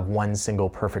we all have one single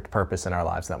perfect purpose in our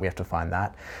lives, and that we have to find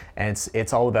that. And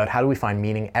it's all about how do we find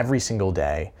meaning every single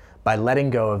day by letting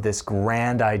go of this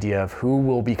grand idea of who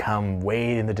will become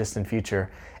way in the distant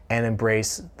future and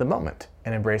embrace the moment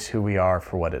and embrace who we are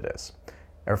for what it is,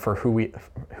 or for who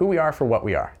we are for what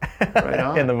we are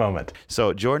right in the moment.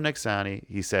 So Jordan Aksani,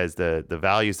 he says the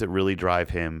values that really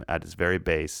drive him at its very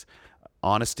base: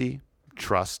 honesty,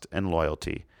 trust, and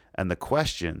loyalty. And the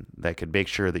question that can make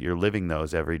sure that you're living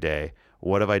those every day: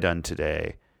 what have I done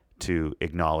today to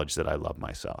acknowledge that I love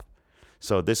myself?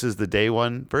 So this is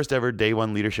the first ever Day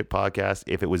One Leadership Podcast.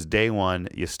 If it was day one,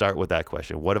 you start with that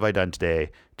question: what have I done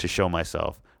today to show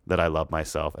myself that I love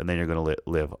myself? And then you're going to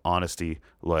live honesty,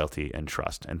 loyalty, and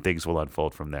trust, and things will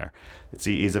unfold from there.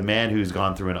 He's a man who's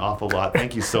gone through an awful lot.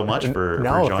 Thank you so much for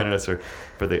joining us.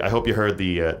 I hope you heard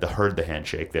the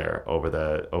handshake there over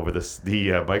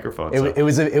the microphone. It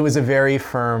was a very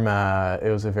firm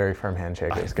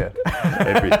handshake. It was good.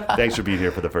 Thanks for being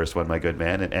here for the first one, my good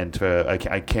man, and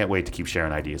I can't wait to keep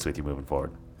sharing ideas with you moving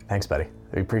forward. Thanks, buddy.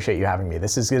 We appreciate you having me.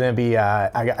 This is going to be,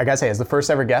 I gotta say, as the first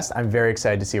ever guest, I'm very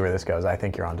excited to see where this goes. I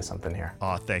think you're onto something here.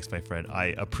 Oh, thanks, my friend. I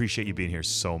appreciate you being here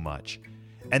so much.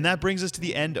 And that brings us to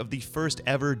the end of the first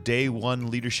ever Day One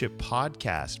Leadership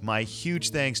Podcast. My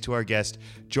huge thanks to our guest,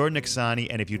 Jordan Aksani.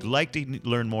 And if you'd like to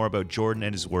learn more about Jordan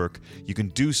and his work, you can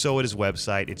do so at his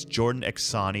website. It's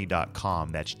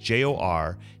jordanaksani.com. That's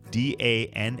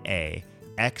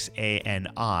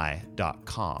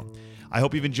JORDANAXANI.com. I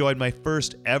hope you've enjoyed my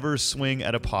first ever swing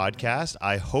at a podcast.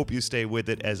 I hope you stay with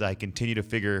it as I continue to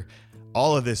figure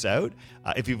all of this out.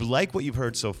 If you've liked what you've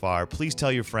heard so far, please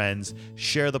tell your friends,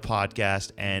 share the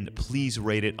podcast, and please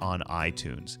rate it on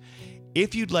iTunes.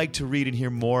 If you'd like to read and hear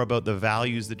more about the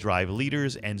values that drive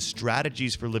leaders and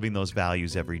strategies for living those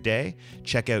values every day,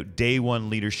 check out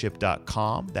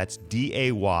day1leadership.com. That's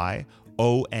DAYONE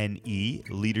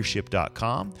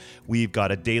leadership.com. We've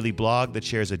got a daily blog that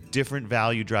shares a different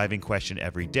value driving question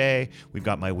every day. We've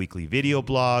got my weekly video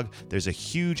blog. There's a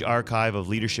huge archive of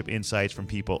leadership insights from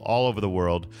people all over the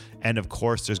world. And of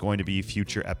course, there's going to be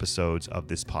future episodes of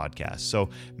this podcast. So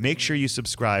make sure you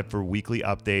subscribe for weekly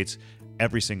updates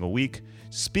every single week.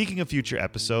 Speaking of future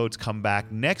episodes, come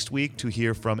back next week to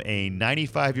hear from a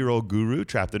 95-year-old guru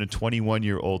trapped in a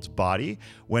 21-year-old's body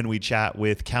when we chat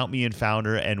with Count Me In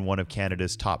founder and one of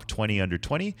Canada's top 20 under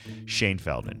 20, Shane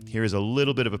Feldman. Here's a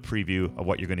little bit of a preview of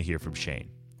what you're going to hear from Shane.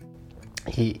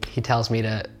 He tells me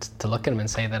to look at him and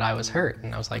say that I was hurt.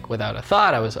 And I was like, without a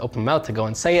thought, I was open mouth to go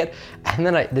and say it. And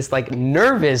then this like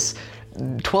nervous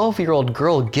 12-year-old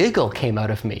girl giggle came out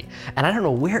of me. And I don't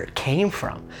know where it came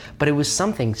from, but it was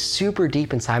something super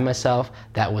deep inside myself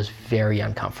that was very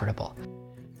uncomfortable.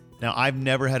 Now, I've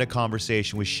never had a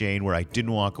conversation with Shane where I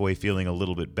didn't walk away feeling a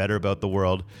little bit better about the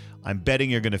world. I'm betting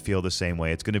you're going to feel the same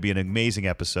way. It's going to be an amazing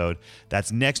episode.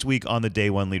 That's next week on the Day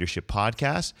One Leadership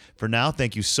Podcast. For now,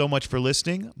 thank you so much for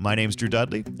listening. My name's Drew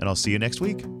Dudley, and I'll see you next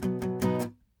week.